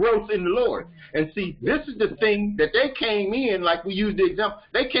dwelling and growth in the Lord? And see, this is the thing that they came in, like we used the example,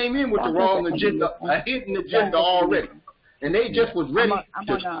 they came in with the wrong agenda, a hidden agenda already. And they just was ready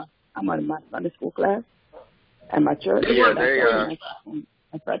I'm on my Sunday school class at my church. Yeah, Don't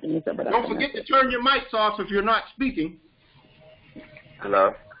forget to turn your mics off if you're not speaking.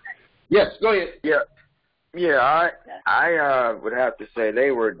 Hello? Yes, go ahead. Yeah, I would have to say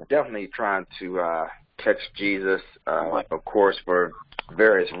they were definitely trying to catch Jesus, of course, for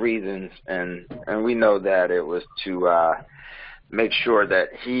various reasons, and we know that it was to make sure that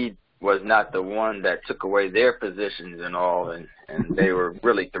he was not the one that took away their positions and all, and they were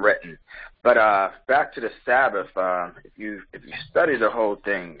really threatened. But back to the Sabbath, if you study the whole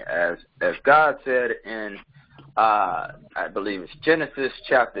thing, as God said in I believe it's Genesis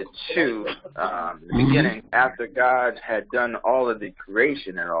chapter 2, the beginning, after God had done all of the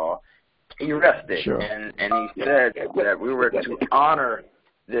creation and all, he rested. Sure. And he said that we were to honor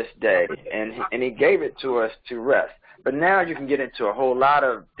this day, and he gave it to us to rest. But now you can get into a whole lot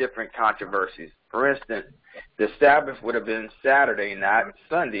of different controversies. For instance, the Sabbath would have been Saturday, not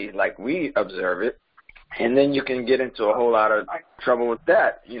Sunday, like we observe it. And then you can get into a whole lot of trouble with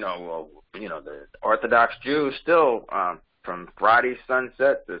that. The Orthodox Jews still, from Friday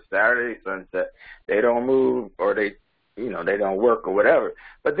sunset to Saturday sunset, they don't move, or they don't work or whatever.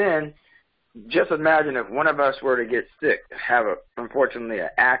 But then, just imagine if one of us were to get sick, have unfortunately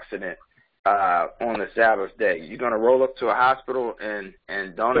an accident on the Sabbath day. You're going to roll up to a hospital and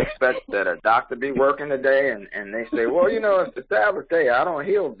don't expect that a doctor be working today, and they say, well, it's the Sabbath day. I don't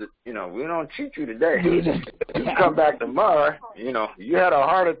heal, we don't treat you today. You come back tomorrow, you had a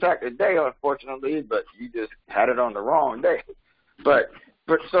heart attack today, unfortunately, but you just had it on the wrong day. But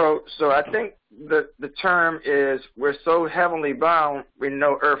so I think the term is, we're so heavenly bound, we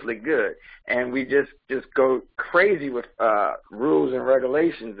know earthly good, and we just go crazy with rules and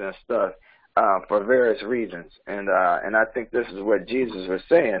regulations and stuff. For various reasons, and I think this is what Jesus was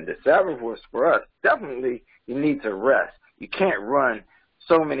saying. The Sabbath was for us. Definitely, you need to rest. You can't run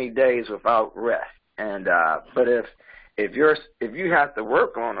so many days without rest. And but if you have to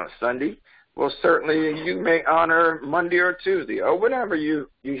work on a Sunday, well, certainly you may honor Monday or Tuesday or whenever you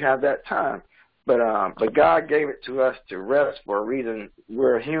have that time. But God gave it to us to rest for a reason.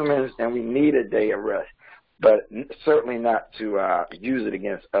 We're humans and we need a day of rest, but certainly not to use it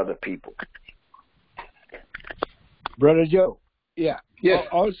against other people. Brother Joe, Yes.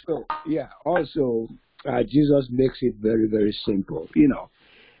 Also, Jesus makes it very, very simple.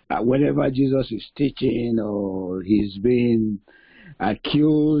 Whenever Jesus is teaching or he's being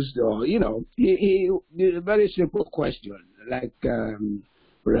accused, or he a very simple question, like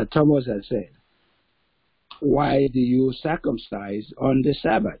Brother Thomas has said. Why do you circumcise on the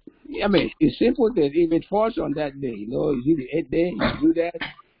Sabbath? I mean, it's simple that if it falls on that day, you do the 8th day, you do that,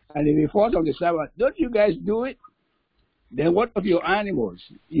 and if it falls on the Sabbath, don't you guys do it? Then what of your animals,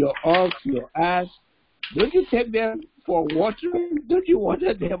 your ox, your ass? Don't you take them for watering? Don't you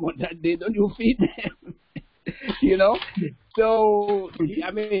water them on that day? Don't you feed them? So,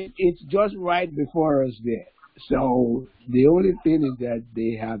 I mean, it's just right before us there. So the only thing is that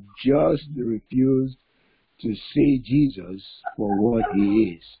they have just refused to see Jesus for what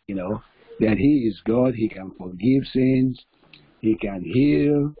he is, that he is God, he can forgive sins, he can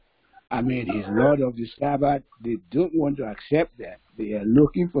heal. I mean, he's Lord of the Sabbath. They don't want to accept that. They are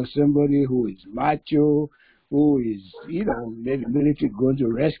looking for somebody who is macho, who is, maybe military going to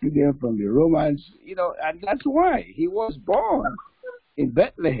rescue them from the Romans, and that's why he was born in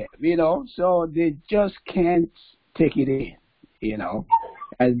Bethlehem, so they just can't take it in,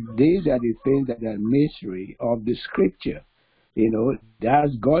 and these are the things that are mystery of the scripture.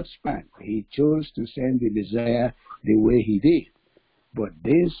 That's God's plan. He chose to send the Messiah the way he did. But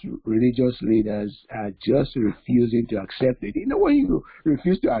these religious leaders are just refusing to accept it. When you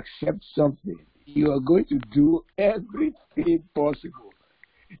refuse to accept something, you are going to do everything possible,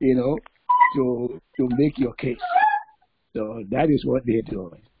 to make your case. So that is what they're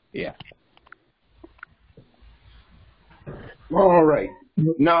doing. Yeah. All right.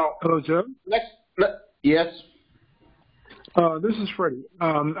 Now, hello, Joe. yes. This is Freddie.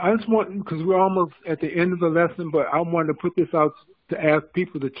 I just want, because we're almost at the end of the lesson, but I wanted to put this out to ask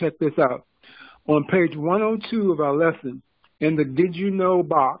people to check this out. On page 102 of our lesson, in the Did You Know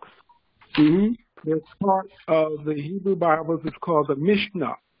box, there's part of the Hebrew Bibles. It's called the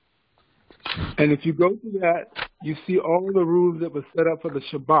Mishnah. And if you go to that, you see all the rules that were set up for the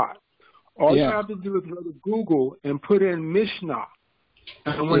Shabbat. All you have to do is go to Google and put in Mishnah.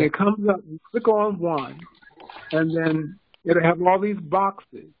 And when it comes up, you click on one, and then it'll have all these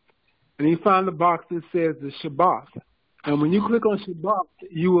boxes. And you find the box that says the Shabbat. And when you click on Shabbat,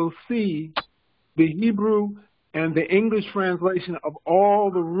 you will see the Hebrew and the English translation of all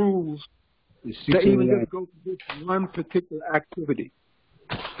the rules that even just go to this one particular activity.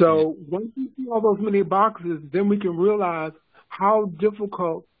 So once you see all those many boxes, then we can realize how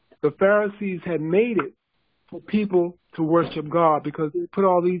difficult the Pharisees had made it for people to worship God, because they put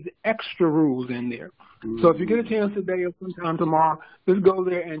all these extra rules in there. So if you get a chance today or sometime tomorrow, just go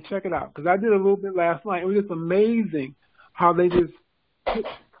there and check it out. Because I did a little bit last night. It was just amazing how they just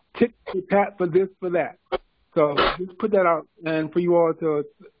tick the tap for this, for that. So just put that out and for you all to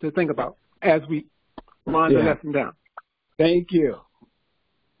think about as we wind the lesson down. Thank you.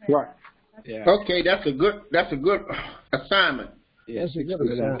 Right. Yeah. Okay, that's a good assignment. Yes,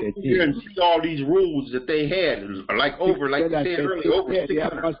 you and see all these rules that they had, like you said earlier, over 600. Yeah,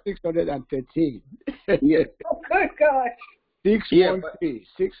 about 613. Yes. Oh, good God. 613.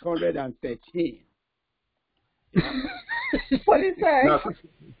 613. What is that?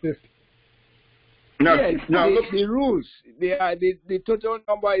 Look, the rules. The total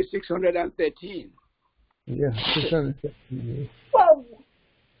number is 613. Yeah, 613. Well,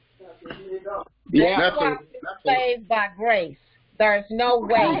 that's saved by grace. There's no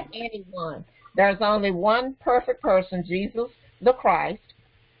way anyone. There's only one perfect person, Jesus the Christ.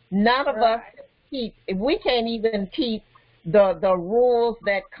 None of us keep. We can't even keep the rules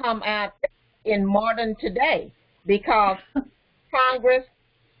that come out in modern today, because Congress,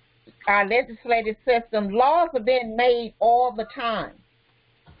 our legislative system, laws are being made all the time.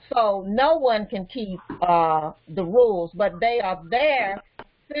 So no one can keep the rules, but they are there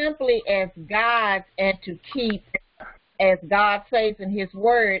simply as guides and to keep, as God says in His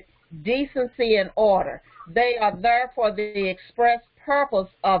Word, decency and order. They are there for the express purpose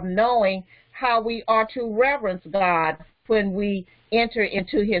of knowing how we are to reverence God when we enter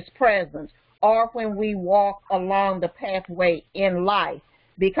into His presence or when we walk along the pathway in life.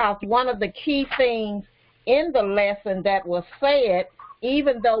 Because one of the key things in the lesson that was said,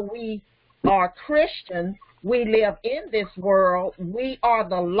 even though we are Christians, we live in this world, we are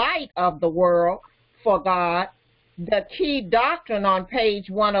the light of the world for God. The key doctrine on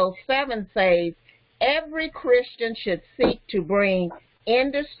page 107 says every Christian should seek to bring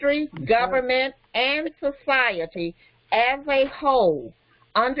industry, government, and society as a whole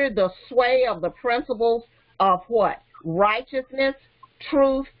under the sway of the principles of what? Righteousness,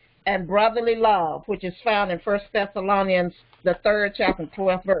 truth, and brotherly love, which is found in 1 Thessalonians, the 3rd chapter,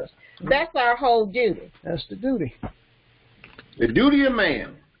 12th verse. That's our whole duty. That's the duty. The duty of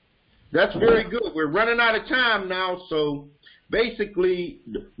man. That's very good. We're running out of time now, so basically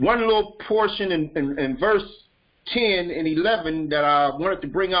one little portion in verse 10 and 11 that I wanted to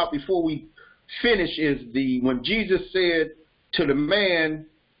bring out before we finish is when Jesus said to the man,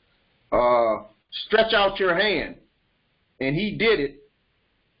 stretch out your hand. And he did it,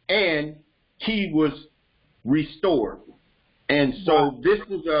 and he was restored. And so this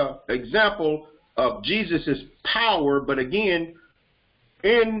is an example of Jesus' power, but again,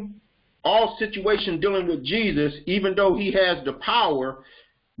 in all situations dealing with Jesus, even though he has the power,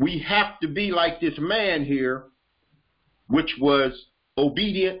 we have to be like this man here, which was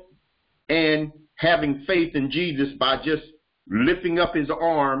obedient and having faith in Jesus by just lifting up his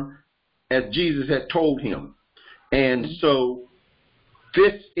arm as Jesus had told him. And so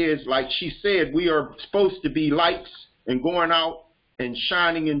this is, like she said, we are supposed to be lights and going out and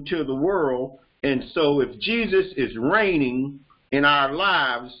shining into the world. And so if Jesus is reigning in our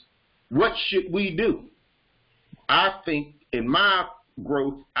lives, what should we do? I think in my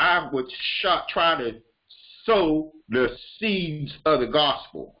growth, I would try to sow the seeds of the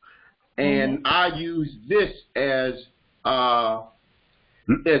gospel. And I use this as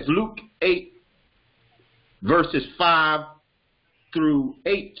Luke 8, verses 5 through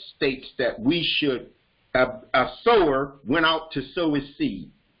 8 states that we should, a sower went out to sow his seed.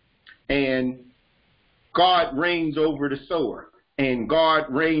 And God reigns over the sower. And God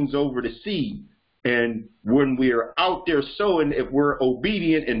reigns over the seed. And when we're out there sowing, if we're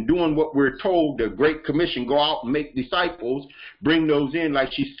obedient and doing what we're told, the Great Commission, go out and make disciples, bring those in,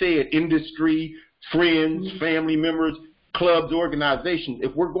 like she said, industry, friends, family members, clubs, organizations,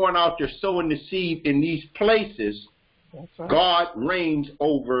 if we're going out there sowing the seed in these places, right, God reigns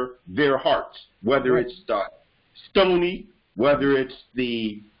over their hearts, whether it's the stony, whether it's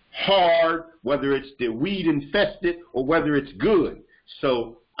the hard, whether it's the weed infested, or whether it's good.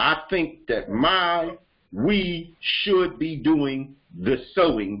 So I think that we should be doing the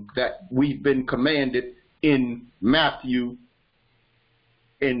sowing that we've been commanded in Matthew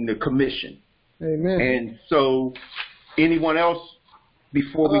in the commission. Amen. And so, anyone else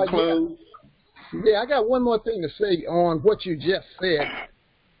before we close? Yeah, I got one more thing to say on what you just said.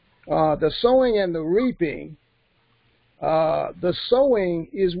 The sowing and the reaping. The sowing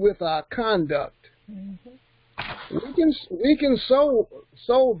is with our conduct. Mm-hmm. We can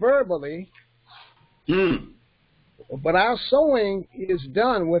sow verbally, but our sowing is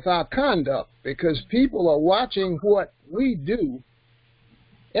done with our conduct, because people are watching what we do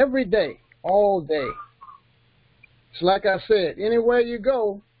every day, all day. It's like I said, anywhere you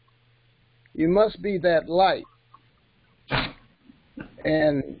go, you must be that light.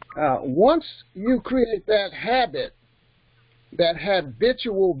 And once you create that habit, that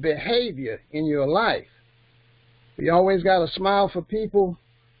habitual behavior in your life, you always got a smile for people.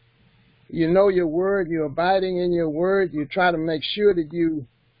 You know your word. You're abiding in your word. You try to make sure that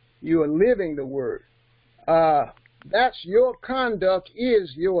you are living the word. That's your conduct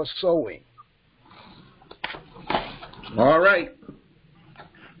is your sowing. All right.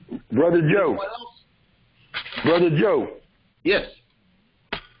 Brother Joe. Brother Joe. Yes.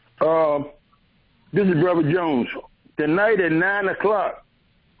 This is Brother Jones. Tonight at 9 o'clock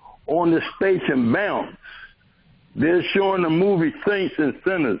on the station Bounce, they're showing the movie Saints and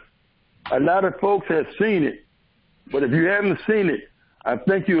Sinners. A lot of folks have seen it, but if you haven't seen it, I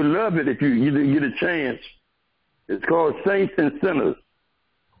think you'll love it if you get a chance. It's called Saints and Sinners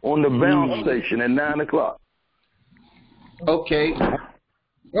on the Bounce station at 9 o'clock. Okay.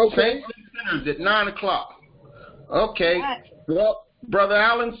 Saints and Sinners at 9 o'clock. Okay. Well, Brother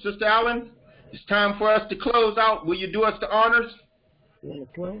Allen, Sister Allen, it's time for us to close out. Will you do us the honors?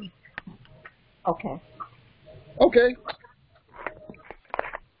 Okay. Okay.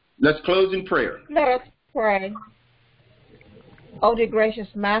 Let's close in prayer. Let us pray. Oh, dear gracious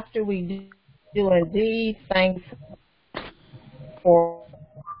Master, we do indeed thank for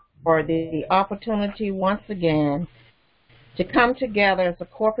the opportunity once again to come together as a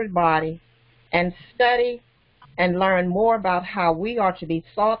corporate body and study and learn more about how we are to be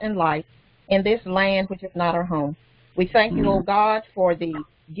salt and light in this land which is not our home. We thank you, O God, for the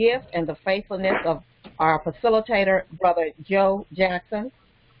gift and the faithfulness of our facilitator, Brother Joe Jackson.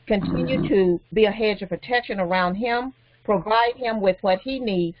 Continue to be a hedge of protection around him, provide him with what he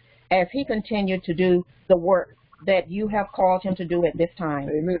needs as he continues to do the work that you have called him to do at this time.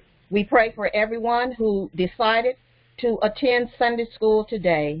 Amen. We pray for everyone who decided to attend Sunday school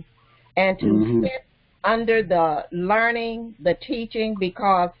today and to sit under the learning, the teaching,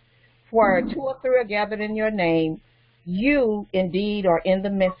 because where two or three are gathered in your name, you indeed are in the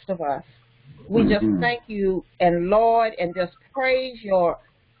midst of us. We just thank you and Lord and just praise your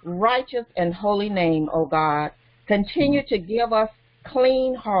righteous and holy name, O God. Continue to give us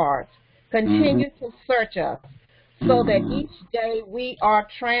clean hearts. Continue to search us so that each day we are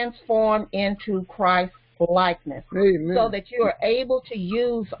transformed into Christ's likeness. Amen. So that you are able to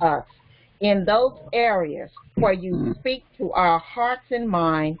use us in those areas where you speak to our hearts and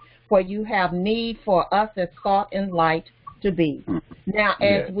minds, where you have need for us as salt and light to be. Now,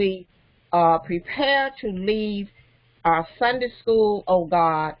 as we prepare to leave our Sunday school, oh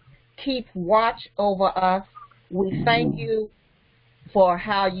God, keep watch over us. We thank you for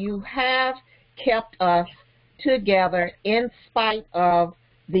how you have kept us together in spite of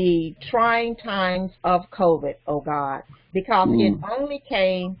the trying times of COVID, oh God, because it only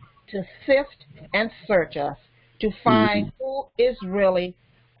came to sift and search us, to find who is really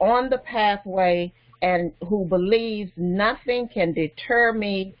on the pathway and who believes nothing can deter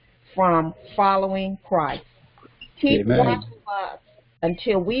me from following Christ. Keep watching us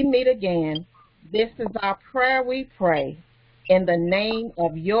until we meet again. This is our prayer we pray in the name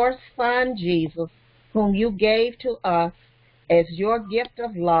of your Son, Jesus, whom you gave to us as your gift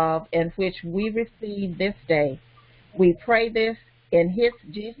of love and which we receive this day. We pray this in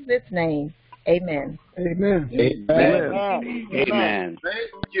Jesus' name. Amen. Amen. Amen. Amen.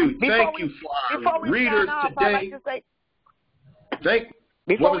 Thank you for our readers today.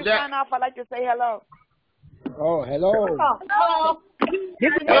 Before we sign off, I'd like to say hello. Oh, hello. Hello.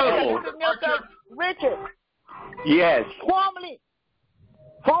 This is Milton Richards. Yes. Formerly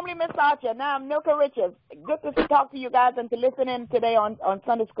Miss Archer. Now I'm Milka Richards. Good to talk to you guys and to listen in today on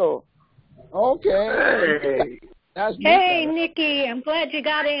Sunday school. Okay. That's Hey, Nika. Nikki, I'm glad you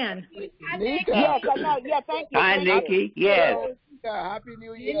got in. Nika. Yes, I know. Yeah, thank you. Hi, Thank you. Nikki. Yes. Happy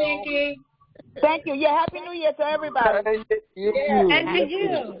New Year. Nikki. Thank you. Yeah, Happy New Year to everybody. And to you.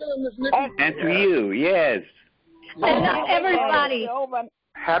 And to you, yes. And not everybody.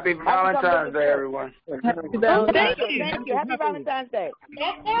 Happy Valentine's Day, everyone. Thank you. Thank you. Happy Valentine's Day.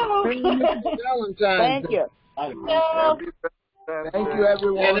 Valentine's Thank Day. you. Thank you,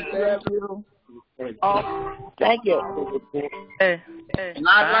 everyone. Thank you. Oh, thank you. And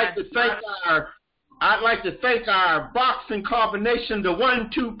I'd like to thank our boxing combination, the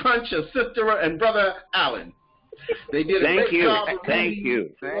 1-2 punch of Sister and Brother Allen. They did a great job. Thank you.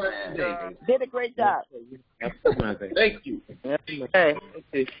 Did a great job. Thank you.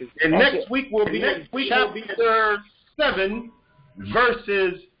 And next week will be chapter 7,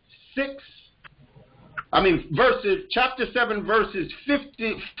 chapter 7, verses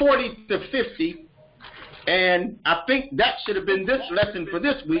 40 to 50. And I think that should have been this lesson for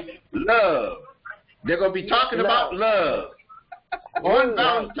this week, love. They're going to be talking about love. On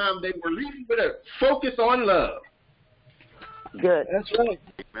Valentine's Day, we're leaving with a focus on love. Good. That's right.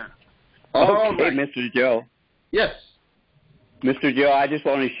 Okay, right. Mr. Joe. Yes. Mr. Joe, I just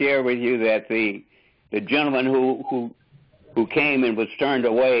want to share with you that the gentleman who came and was turned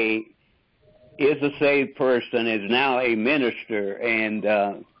away is a saved person, is now a minister, and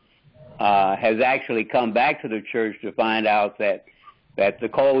has actually come back to the church to find out that the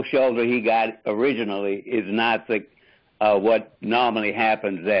cold shoulder he got originally is not what normally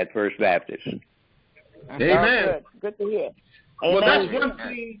happens at First Baptist. Amen. Good to hear. Well, that's one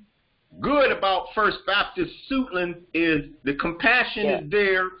thing good about First Baptist Suitland is the compassion is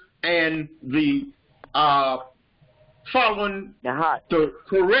there, and the following the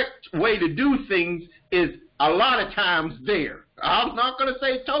correct way to do things is a lot of times there. I'm not going to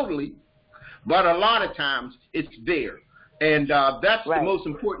say totally, but a lot of times it's there. And that's the most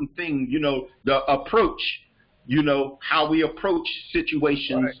important thing, the approach, how we approach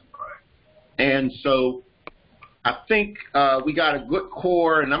situations. Right. And so I think we got a good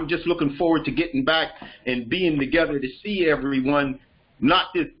core, and I'm just looking forward to getting back and being together to see everyone.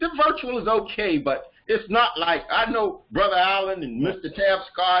 The virtual is okay, but it's not like, I know Brother Allen and Mr. Tab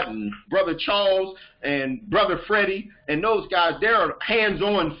Scott and Brother Charles and Brother Freddie and those guys, they're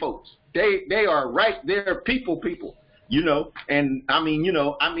hands-on folks. They are right there, people. And I mean,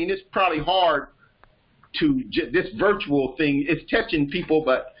 it's probably hard to this virtual thing. It's touching people,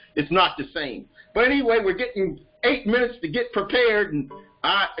 but it's not the same. But anyway, we're getting 8 minutes to get prepared, and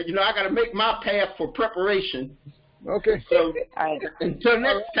I got to make my path for preparation. Okay. So until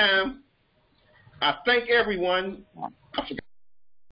next time, I thank everyone. I forgot.